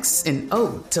connects an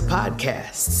ode to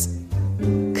podcasts.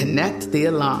 Connect the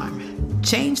alarm.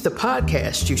 Change the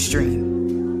podcast you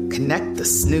stream. Connect the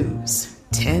snooze.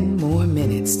 10 more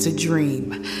minutes to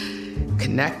dream.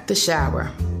 Connect the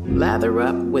shower. Lather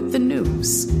up with the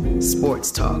news.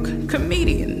 Sports talk,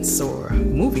 comedians, or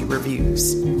movie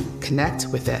reviews. Connect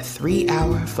with that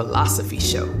 3-hour philosophy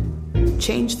show.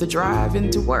 Change the drive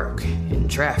into work in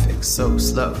traffic so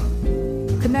slow.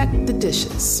 Connect the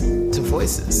dishes to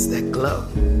voices that glow.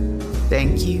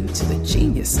 Thank you to the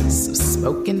geniuses of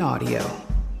spoken audio.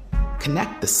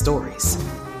 Connect the stories.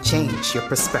 Change your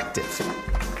perspective.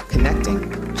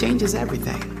 Connecting changes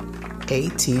everything.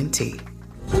 AT&T.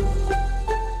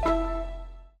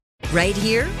 Right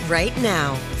here, right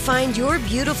now. Find your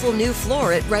beautiful new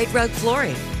floor at Right Rug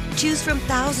Flooring. Choose from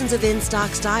thousands of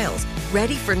in-stock styles,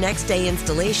 ready for next day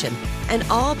installation, and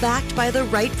all backed by the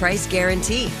right price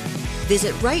guarantee.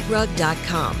 Visit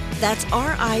rightrug.com. That's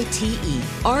RITERUG.com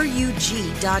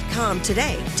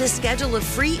today to schedule a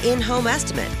free in-home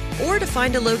estimate or to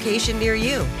find a location near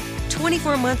you.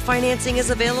 24-month financing is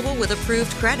available with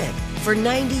approved credit. For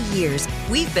 90 years,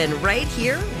 we've been right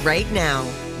here, right now.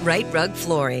 Right Rug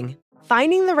Flooring.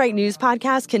 Finding the right news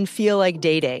podcast can feel like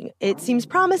dating. It seems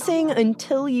promising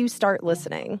until you start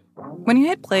listening. When you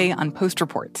hit play on Post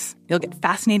Reports, you'll get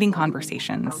fascinating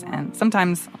conversations and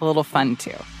sometimes a little fun,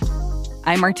 too.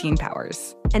 I'm Martine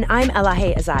Powers. And I'm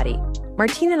Elahe Azadi.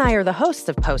 Martine and I are the hosts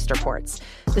of Post Reports.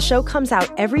 The show comes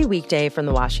out every weekday from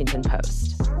The Washington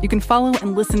Post. You can follow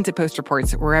and listen to Post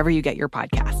Reports wherever you get your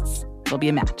podcasts. It'll be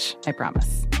a match, I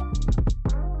promise.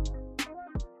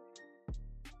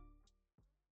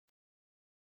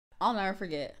 I'll never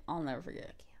forget.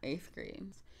 8th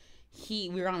grade. We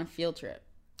were on a field trip.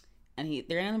 And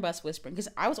they're in the bus whispering, because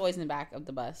I was always in the back of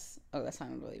the bus. Oh, that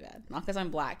sounded really bad. Not because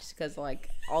I'm black, just because like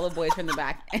all the boys were in the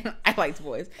back, and I liked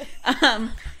boys.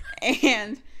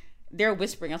 And they're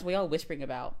whispering. That's what we all whispering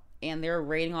about. And they're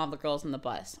rating all the girls in the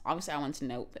bus. Obviously, I wanted to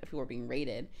know if we were being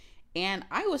rated. And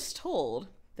I was told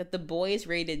that the boys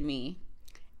rated me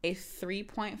a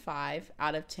 3.5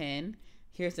 out of 10.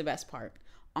 Here's the best part: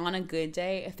 on a good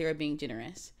day, if they were being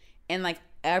generous. And like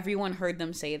everyone heard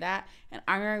them say that, and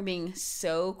I remember being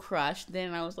so crushed.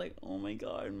 Then I was like, "Oh my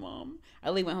God, Mom!" I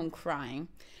really went home crying.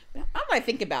 But how do I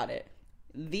think about it?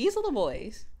 These little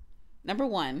boys, number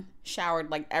one,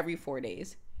 showered like every 4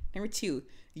 days. Number two,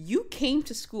 you came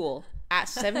to school at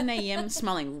 7 a.m.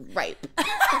 smelling ripe,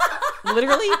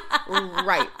 literally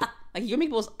ripe. Like you make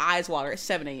people's eyes water at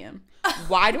 7 a.m.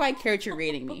 Why do I care that you're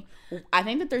rating me? I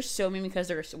think that they're so mean because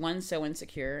they're, one, so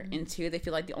insecure, and two, they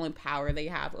feel like the only power they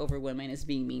have over women is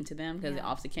being mean to them because they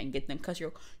obviously can't get them because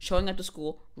you're showing up to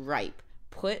school ripe.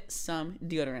 Put some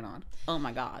deodorant on. Oh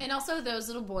my God. And also those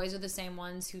little boys are the same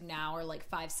ones who now are like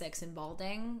 5'6" and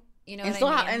balding. You know and what still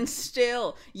I mean? And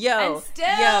still,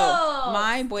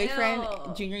 my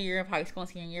boyfriend, junior year of high school and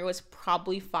senior year, was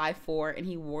probably 5'4", and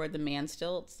he wore the man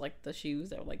stilts, like the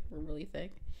shoes that were really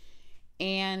thick,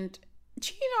 and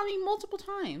cheated on me multiple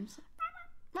times.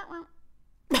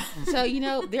 So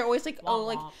they're always like, oh,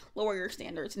 like lower your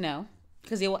standards. No,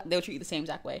 because they'll treat you the same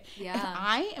exact way. Yeah. If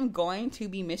I am going to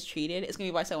be mistreated, it's gonna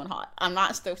be by someone hot. I'm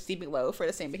not stooping low for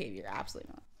the same behavior. Absolutely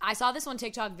not. I saw this one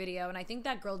TikTok video, and I think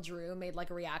that girl Drew made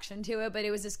like a reaction to it, but it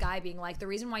was this guy being like, the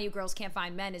reason why you girls can't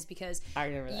find men is because I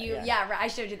remember that, I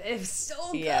showed you. It was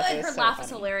so good. Yeah, her so laugh funny. was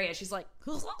hilarious. She's like,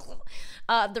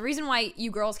 the reason why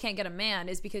you girls can't get a man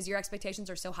is because your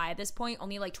expectations are so high at this point.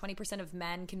 Only like 20% of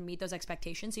men can meet those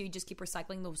expectations, so you just keep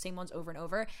recycling the same ones over and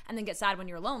over, and then get sad when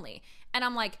you're lonely. And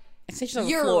I'm like,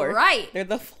 you're right. They're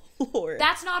the floor.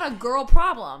 That's not a girl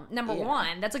problem, number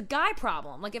one. That's a guy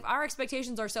problem. Like, if our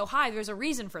expectations are so high, there's a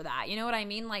reason for that. You know what I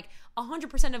mean? Like,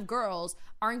 100% of girls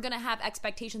aren't going to have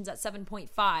expectations at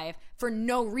 7.5 for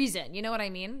no reason. You know what I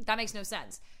mean? That makes no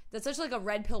sense. That's such like a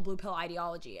red pill, blue pill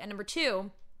ideology. And number two,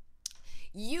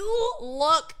 you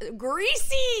look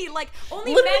greasy. Like,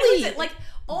 only Literally. men who like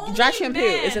only dry shampoo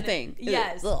men, is a thing.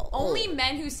 Yes. Ugh. Only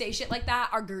men who say shit like that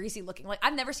are greasy looking. Like,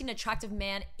 I've never seen an attractive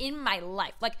man in my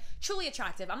life. Like, truly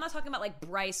attractive. I'm not talking about like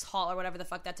Bryce Hall or whatever the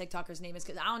fuck that TikToker's name is,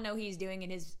 because I don't know what he's doing in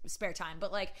his spare time.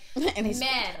 But like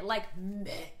men,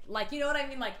 like, you know what I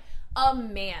mean? Like a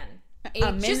man.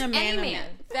 Just any man.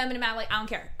 Feminine man, like, I don't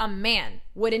care. A man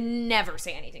would never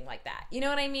say anything like that. You know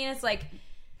what I mean? It's like,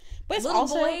 but it's little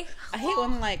also, boy, I hate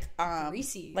when like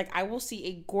greasy. Like, I will see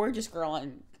a gorgeous girl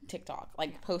on TikTok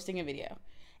like posting a video,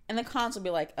 and the comments will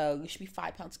be like, "Oh, you should be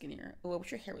 5 pounds skinnier. Oh, I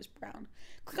wish your hair was brown."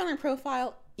 Click on their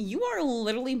profile. You are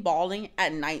literally balding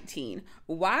at 19.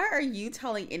 Why are you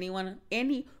telling anyone,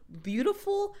 any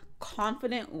beautiful,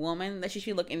 confident woman, that she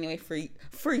should look anyway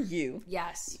for you?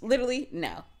 Yes. Literally,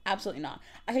 no. Absolutely not.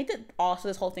 I hate that also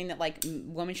this whole thing that like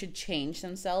women should change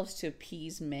themselves to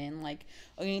appease men. Like,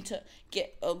 oh, you need to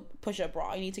get a push-up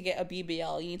bra, you need to get a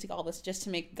BBL, you need to get all this just to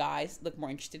make guys look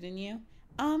more interested in you.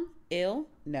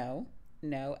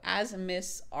 No. As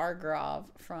Miss Argrove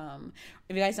from,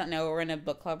 if you guys don't know, we're in a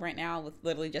book club right now with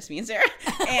literally just me and Sarah,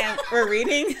 and we're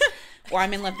reading Why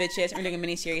Men Love Bitches, and we're doing a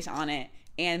mini series on it.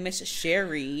 And Miss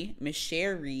Sherry,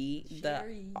 the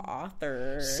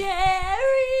author,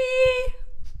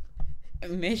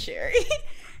 Miss Sherry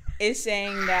is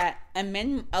saying that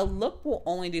a look will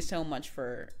only do so much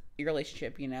for your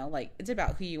relationship, you know? Like, it's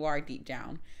about who you are deep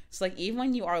down. So, like, even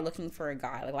when you are looking for a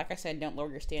guy, like I said, don't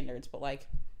lower your standards, but, like,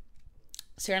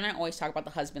 Sarah and I always talk about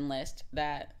the husband list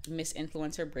that Miss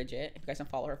Influencer Bridget, if you guys don't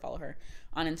follow her,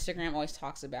 on Instagram always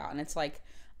talks about. And it's, like,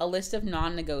 a list of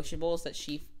non-negotiables that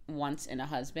she wants in a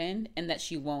husband and that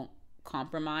she won't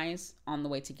compromise on the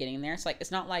way to getting there. It's like,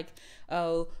 it's not like,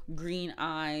 oh, green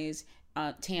eyes,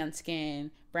 tan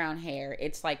skin, brown hair.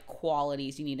 It's like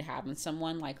qualities you need to have in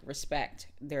someone, like respect,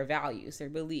 their values, their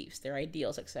beliefs, their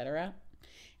ideals, etc.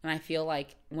 And I feel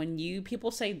like when people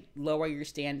say lower your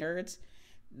standards,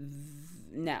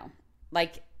 no,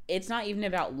 like, it's not even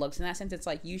about looks in that sense. It's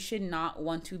like, you should not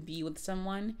want to be with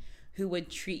someone who would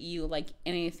treat you like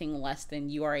anything less than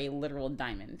you are a literal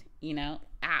diamond, you know?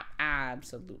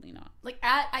 Absolutely not. Like,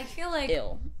 I feel like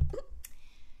ill.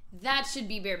 That should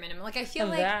be bare minimum. Like, I feel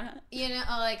like that, you know,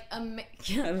 like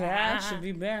that should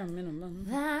be bare minimum.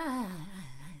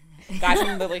 Guys,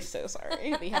 I'm literally so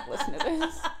sorry that you have to listen to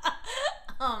this.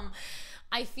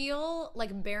 I feel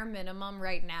like bare minimum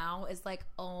right now is like,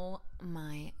 oh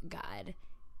my god,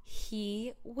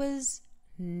 he was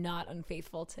not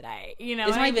unfaithful today. You know,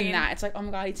 it's not even that. It's like, oh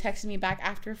my god, he texted me back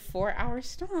after 4 hours.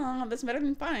 Stop. That's better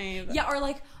than 5. Yeah, or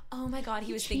like, oh my god,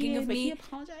 he was thinking of me. He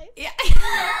apologized. Yeah.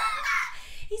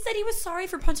 He said he was sorry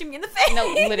for punching me in the face. No,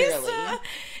 literally.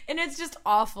 And it's just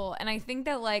awful. And I think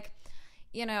that, like,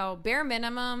 you know, bare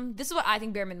minimum, this is what I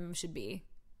think bare minimum should be.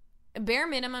 Bare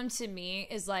minimum to me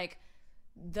is like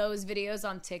those videos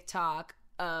on TikTok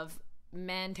of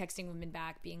men texting women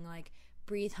back being like,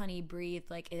 breathe, honey, breathe.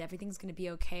 Like, everything's going to be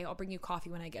okay. I'll bring you coffee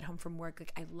when I get home from work.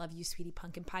 Like, I love you, sweetie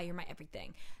pumpkin pie. You're my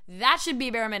everything. That should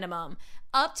be bare minimum.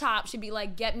 Up top should be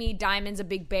like, get me diamonds, a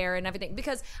big bear, and everything.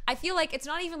 Because I feel like it's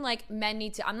not even like men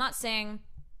need to, I'm not saying,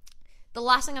 the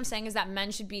last thing I'm saying is that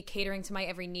men should be catering to my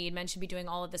every need. Men should be doing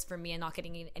all of this for me and not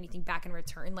getting anything back in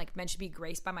return. Like, men should be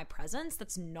graced by my presence.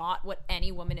 That's not what any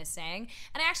woman is saying.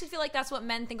 And I actually feel like that's what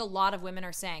men think a lot of women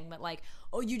are saying. That like,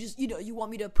 oh, you just, you know, you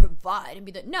want me to provide and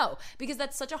be the, no. Because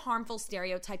that's such a harmful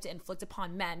stereotype to inflict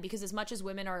upon men. Because as much as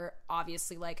women are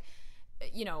obviously like,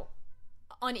 you know,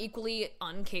 unequally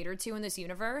uncatered to in this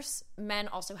universe, men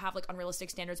also have like unrealistic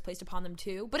standards placed upon them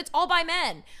too. But it's all by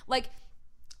men. Like,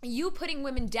 you putting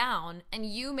women down and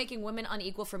you making women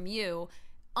unequal from you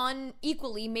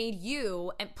unequally made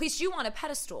you and placed you on a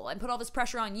pedestal and put all this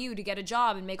pressure on you to get a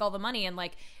job and make all the money and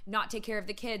like not take care of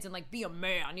the kids and like be a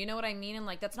man, you know what I mean? And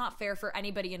like, that's not fair for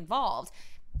anybody involved.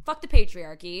 Fuck the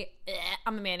patriarchy.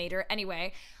 I'm a man-eater.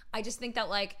 Anyway, I just think that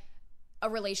like a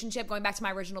relationship, going back to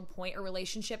my original point, a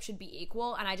relationship should be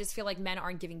equal, and I just feel like men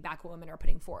aren't giving back what women are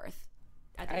putting forth.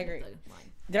 I agree.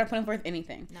 They're not putting forth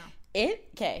anything. No.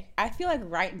 I feel like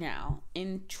right now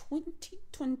in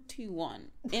 2021,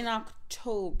 in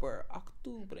October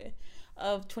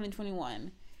of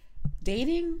 2021,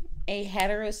 dating a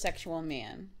heterosexual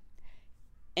man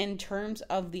in terms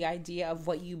of the idea of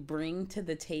what you bring to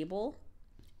the table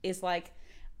is like,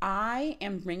 I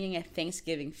am bringing a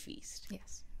Thanksgiving feast.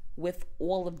 Yes. With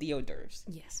all of the hors d'oeuvres.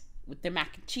 Yes. With the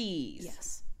mac and cheese.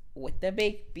 Yes. With the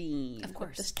baked beans, of course,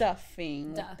 with the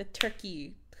stuffing, with the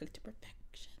turkey cooked to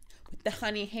perfection, with the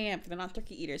honey ham for the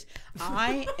non-turkey eaters.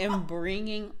 I am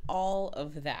bringing all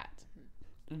of that.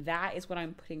 That is what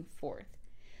I'm putting forth.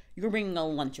 You're bringing a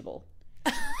Lunchable.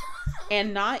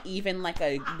 and not even like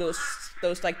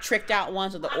those like tricked out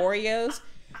ones with the Oreos.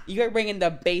 You're bringing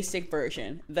the basic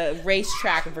version, the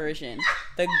racetrack version,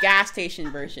 the gas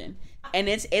station version, and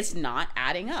it's not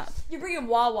adding up. You're bringing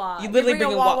Wawa. You literally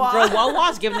bringing Wawa. Girl,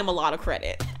 Wawa's giving them a lot of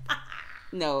credit.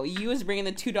 No, you was bringing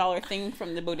the $2 thing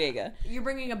from the bodega. You're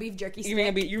bringing a beef jerky stick.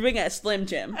 You're bringing a Slim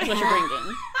Jim. That's what you're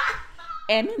bringing.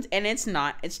 And it's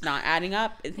not adding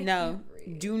up. No,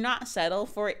 do not settle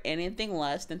for anything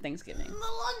less than Thanksgiving. The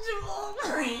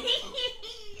Lunchable.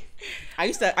 I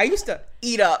used to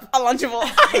eat up a Lunchable.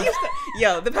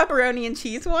 The pepperoni and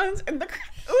cheese ones and the.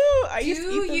 Ooh, I used to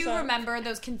eat those. Do you remember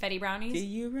those confetti brownies? Do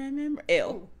you remember?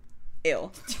 Ew.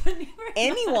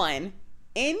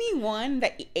 Anyone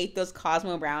that ate those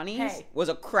Cosmo brownies was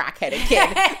a crackheaded kid.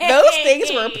 Those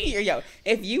things were pure. Yo,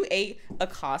 if you ate a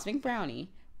cosmic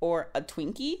brownie or a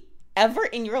Twinkie ever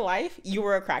in your life, you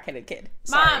were a crackheaded kid.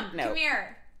 Sorry, Mom, come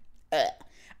here.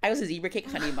 I was a zebra cake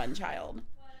honey bun child.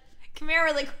 Come here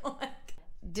really quick.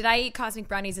 Did I eat cosmic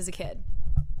brownies as a kid?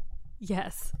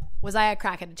 Yes. Was I a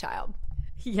crackheaded child?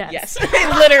 Yes.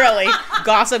 Literally.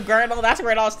 Gossip Girl. That's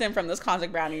where it all stemmed from, those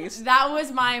cosmic brownies. That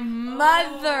was my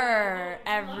mother,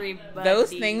 everybody.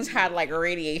 Those things had like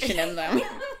radiation in them.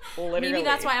 Literally. Maybe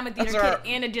that's why I'm a theater kid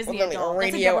and a Disney adult.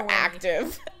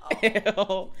 Radioactive. Did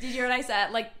you hear what I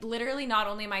said? Like, literally, not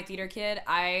only am I a theater kid,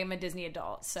 I'm a Disney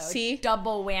adult. So, see,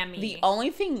 double whammy. The only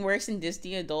thing worse than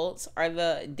Disney adults are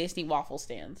the Disney waffle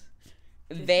stands.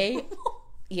 They,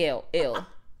 ill.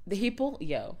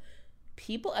 The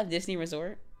people at Disney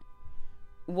Resort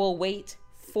will wait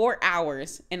 4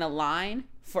 hours in a line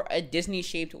for a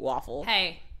Disney-shaped waffle.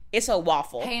 Hey. It's a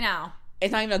waffle. Hey, now.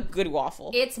 It's not even a good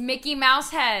waffle. It's Mickey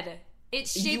Mouse head.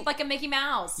 It's shaped like a Mickey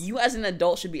Mouse. You as an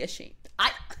adult should be ashamed.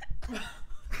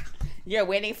 You're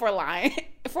waiting for a line,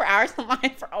 4 hours in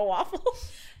line for a waffle.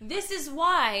 This is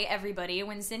why, everybody,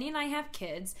 when Cindy and I have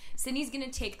kids, Cindy's going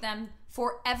to take them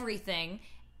for everything,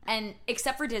 and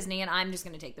except for Disney, and I'm just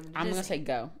going to take them to Disney. I'm going to say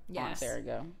go. Yes. Sarah,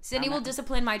 go. Cindy will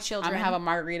discipline my children. I'm going to have a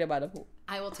margarita by the pool.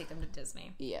 I will take them to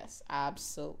Disney. Yes,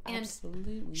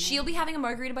 absolutely. She'll be having a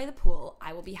margarita by the pool.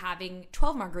 I will be having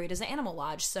 12 margaritas at Animal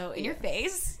Lodge. So in your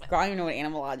face. Girl, I don't even know what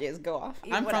Animal Lodge is. Go off.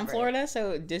 I'm from Florida,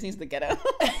 so Disney's the ghetto.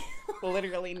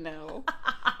 Literally no.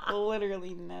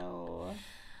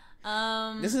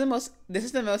 This is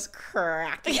the most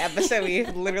cracky episode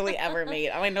we've literally ever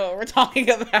made. I don't know what we're talking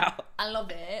about. I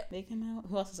love it. They come out.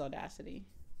 Who else has audacity?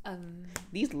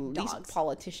 These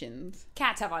politicians.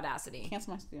 Cats have audacity.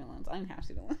 Cancel my student loans. I don't have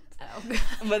student loans. Oh.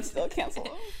 But still cancel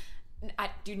them.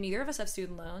 Dude, neither of us have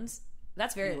student loans.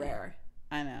 That's very rare.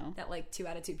 I know. That like 2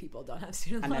 out of 2 people don't have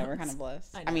student loans. I know, we're kind of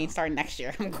blessed. I mean, starting next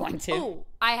year, I'm going to. Oh,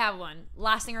 I have one.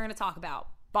 Last thing we're going to talk about.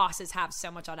 Bosses have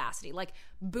so much audacity. Like,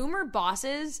 boomer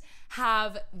bosses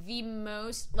have the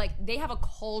most, like, they have a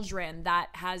cauldron that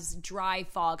has dry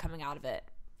fog coming out of it,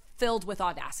 filled with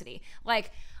audacity.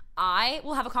 Like, I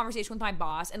will have a conversation with my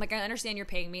boss, and, like, I understand you're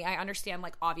paying me. I understand,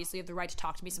 like, obviously you have the right to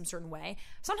talk to me some certain way.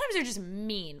 Sometimes they're just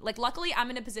mean. Like, luckily, I'm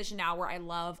in a position now where I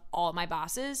love all my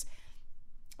bosses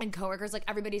and coworkers. Like,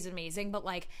 everybody's amazing. But,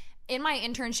 like, in my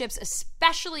internships,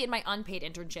 especially in my unpaid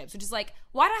internships, which is like,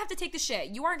 why do I have to take this shit?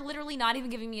 You are literally not even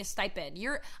giving me a stipend.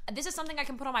 This is something I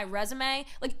can put on my resume.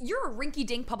 Like, you're a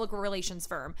rinky-dink public relations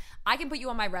firm. I can put you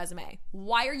on my resume.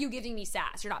 Why are you giving me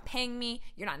sass? You're not paying me.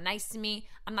 You're not nice to me.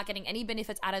 I'm not getting any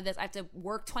benefits out of this. I have to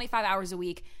work 25 hours a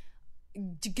week.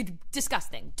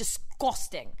 Disgusting.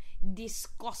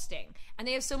 And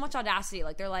they have so much audacity.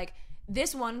 Like, they're like,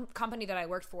 this one company that I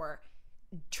worked for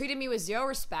treated me with zero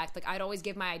respect. Like, I'd always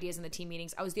give my ideas in the team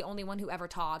meetings. I was the only one who ever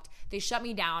talked. They shut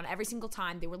me down every single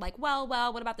time. They were like, well,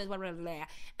 what about this? Blah, blah, blah.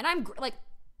 And I'm like,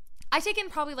 I've taken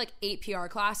probably like 8 PR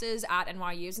classes at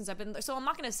NYU since I've been there. So I'm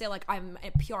not going to say like I'm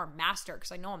a PR master,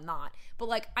 because I know I'm not. But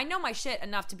like, I know my shit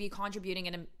enough to be contributing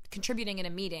in a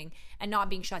meeting and not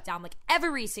being shut down like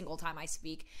every single time I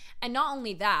speak. And not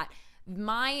only that,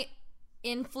 my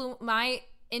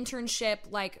internship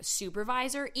like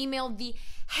supervisor emailed the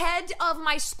head of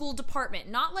my school department,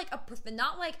 not like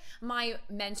my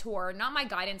mentor, not my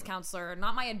guidance counselor,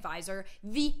 not my advisor,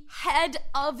 the head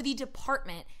of the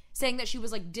department, saying that she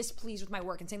was like displeased with my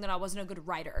work and saying that I wasn't a good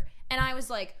writer. And I was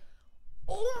like,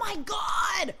 oh my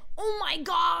god,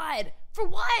 for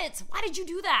what? Why did you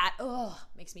do that? Ugh,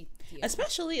 makes me feel.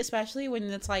 Especially when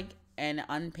it's like an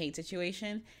unpaid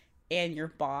situation and your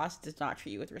boss does not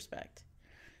treat you with respect.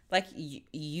 Like,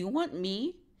 you want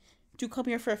me to come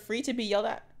here for free to be yelled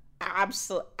at?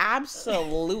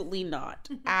 Absolutely not.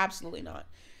 Absolutely not.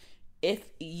 If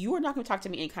you are not going to talk to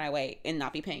me any kind of way and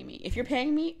not be paying me, if you're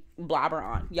paying me, blabber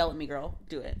on. Yell at me, girl.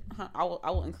 Do it. I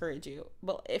will encourage you.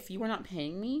 But if you are not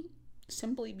paying me,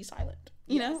 simply be silent.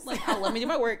 You know, like, let me do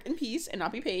my work in peace and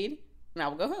not be paid, and I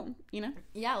will go home, you know?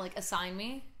 Yeah, like, assign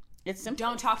me. It's simple.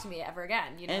 Don't talk to me ever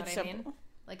again. You know It's what I mean? simple.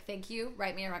 Like, thank you.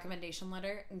 Write me a recommendation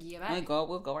letter. Give it.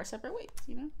 We'll go our separate ways,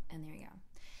 you know? And there you go.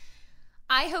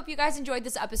 I hope you guys enjoyed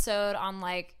this episode on,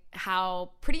 like,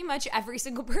 how pretty much every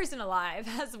single person alive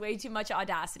has way too much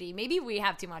audacity. Maybe we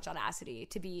have too much audacity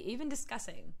to be even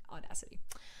discussing audacity.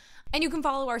 And you can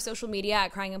follow our social media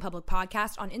at Crying in Public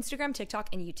Podcast on Instagram, TikTok,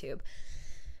 and YouTube.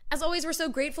 As always, we're so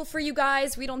grateful for you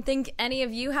guys. We don't think any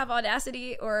of you have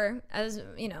audacity, or, as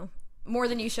you know, more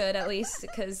than you should, at least,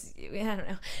 because I don't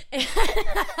know.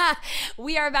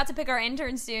 We are about to pick our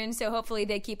interns soon, so hopefully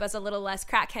they keep us a little less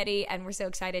crackheady, and we're so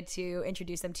excited to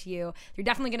introduce them to you. They're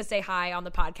definitely going to say hi on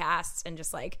the podcasts and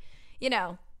just, like, you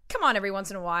know, come on every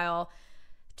once in a while.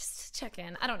 Just check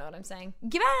in. I don't know what I'm saying.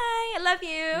 Goodbye. I love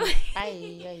you.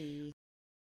 Bye.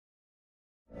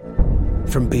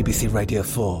 From BBC Radio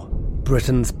 4,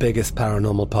 Britain's biggest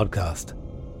paranormal podcast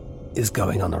is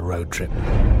going on a road trip.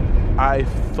 I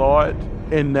thought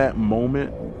in that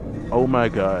moment, oh my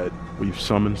God, we've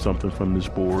summoned something from this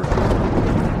board.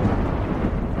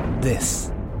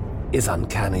 This is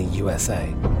Uncanny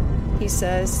USA. He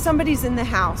says, somebody's in the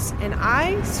house, and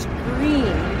I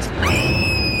screamed.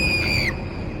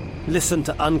 Listen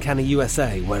to Uncanny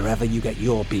USA wherever you get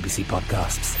your BBC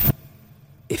podcasts,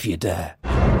 if you dare.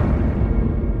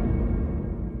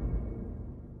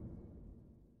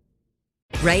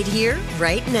 Right here,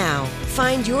 right now.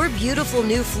 Find your beautiful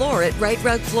new floor at Right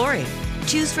Rug Flooring.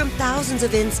 Choose from thousands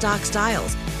of in-stock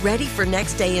styles, ready for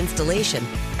next day installation,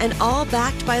 and all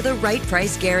backed by the right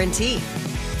price guarantee.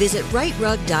 Visit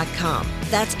rightrug.com.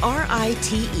 That's RITERUG.com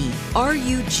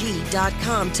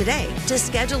today to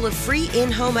schedule a free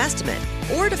in-home estimate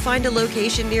or to find a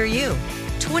location near you.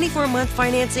 24-month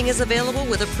financing is available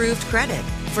with approved credit.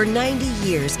 For 90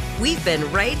 years, we've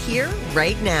been right here,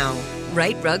 right now.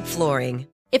 Right Rug Flooring.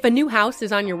 If a new house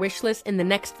is on your wish list in the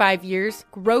next 5 years,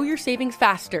 grow your savings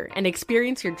faster and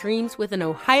experience your dreams with an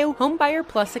Ohio Homebuyer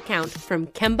Plus account from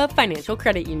Kemba Financial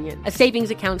Credit Union. A savings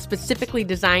account specifically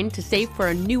designed to save for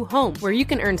a new home, where you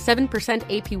can earn 7%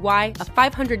 APY,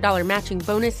 a $500 matching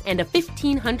bonus, and a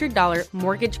 $1,500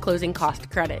 mortgage closing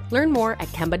cost credit. Learn more at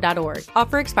Kemba.org.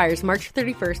 Offer expires March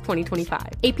 31st, 2025.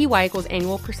 APY equals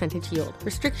annual percentage yield.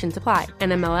 Restrictions apply.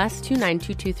 NMLS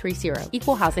 292230.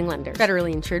 Equal housing lender.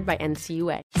 Federally insured by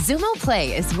NCUA. Xumo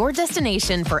Play is your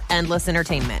destination for endless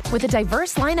entertainment. With a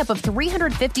diverse lineup of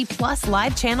 350 plus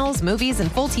live channels, movies,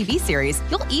 and full TV series,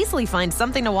 you'll easily find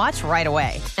something to watch right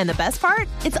away. And the best part?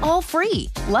 It's all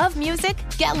free. Love music?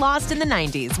 Get lost in the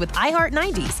 90s with iHeart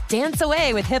 90s, dance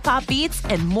away with hip-hop beats,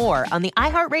 and more on the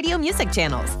iHeartRadio music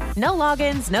channels. No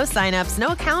logins, no signups,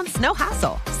 no accounts, no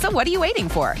hassle. So what are you waiting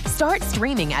for? Start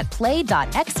streaming at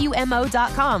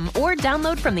play.xumo.com or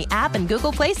download from the app and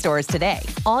Google Play stores today.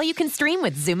 All you can stream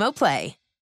with Xumo Play.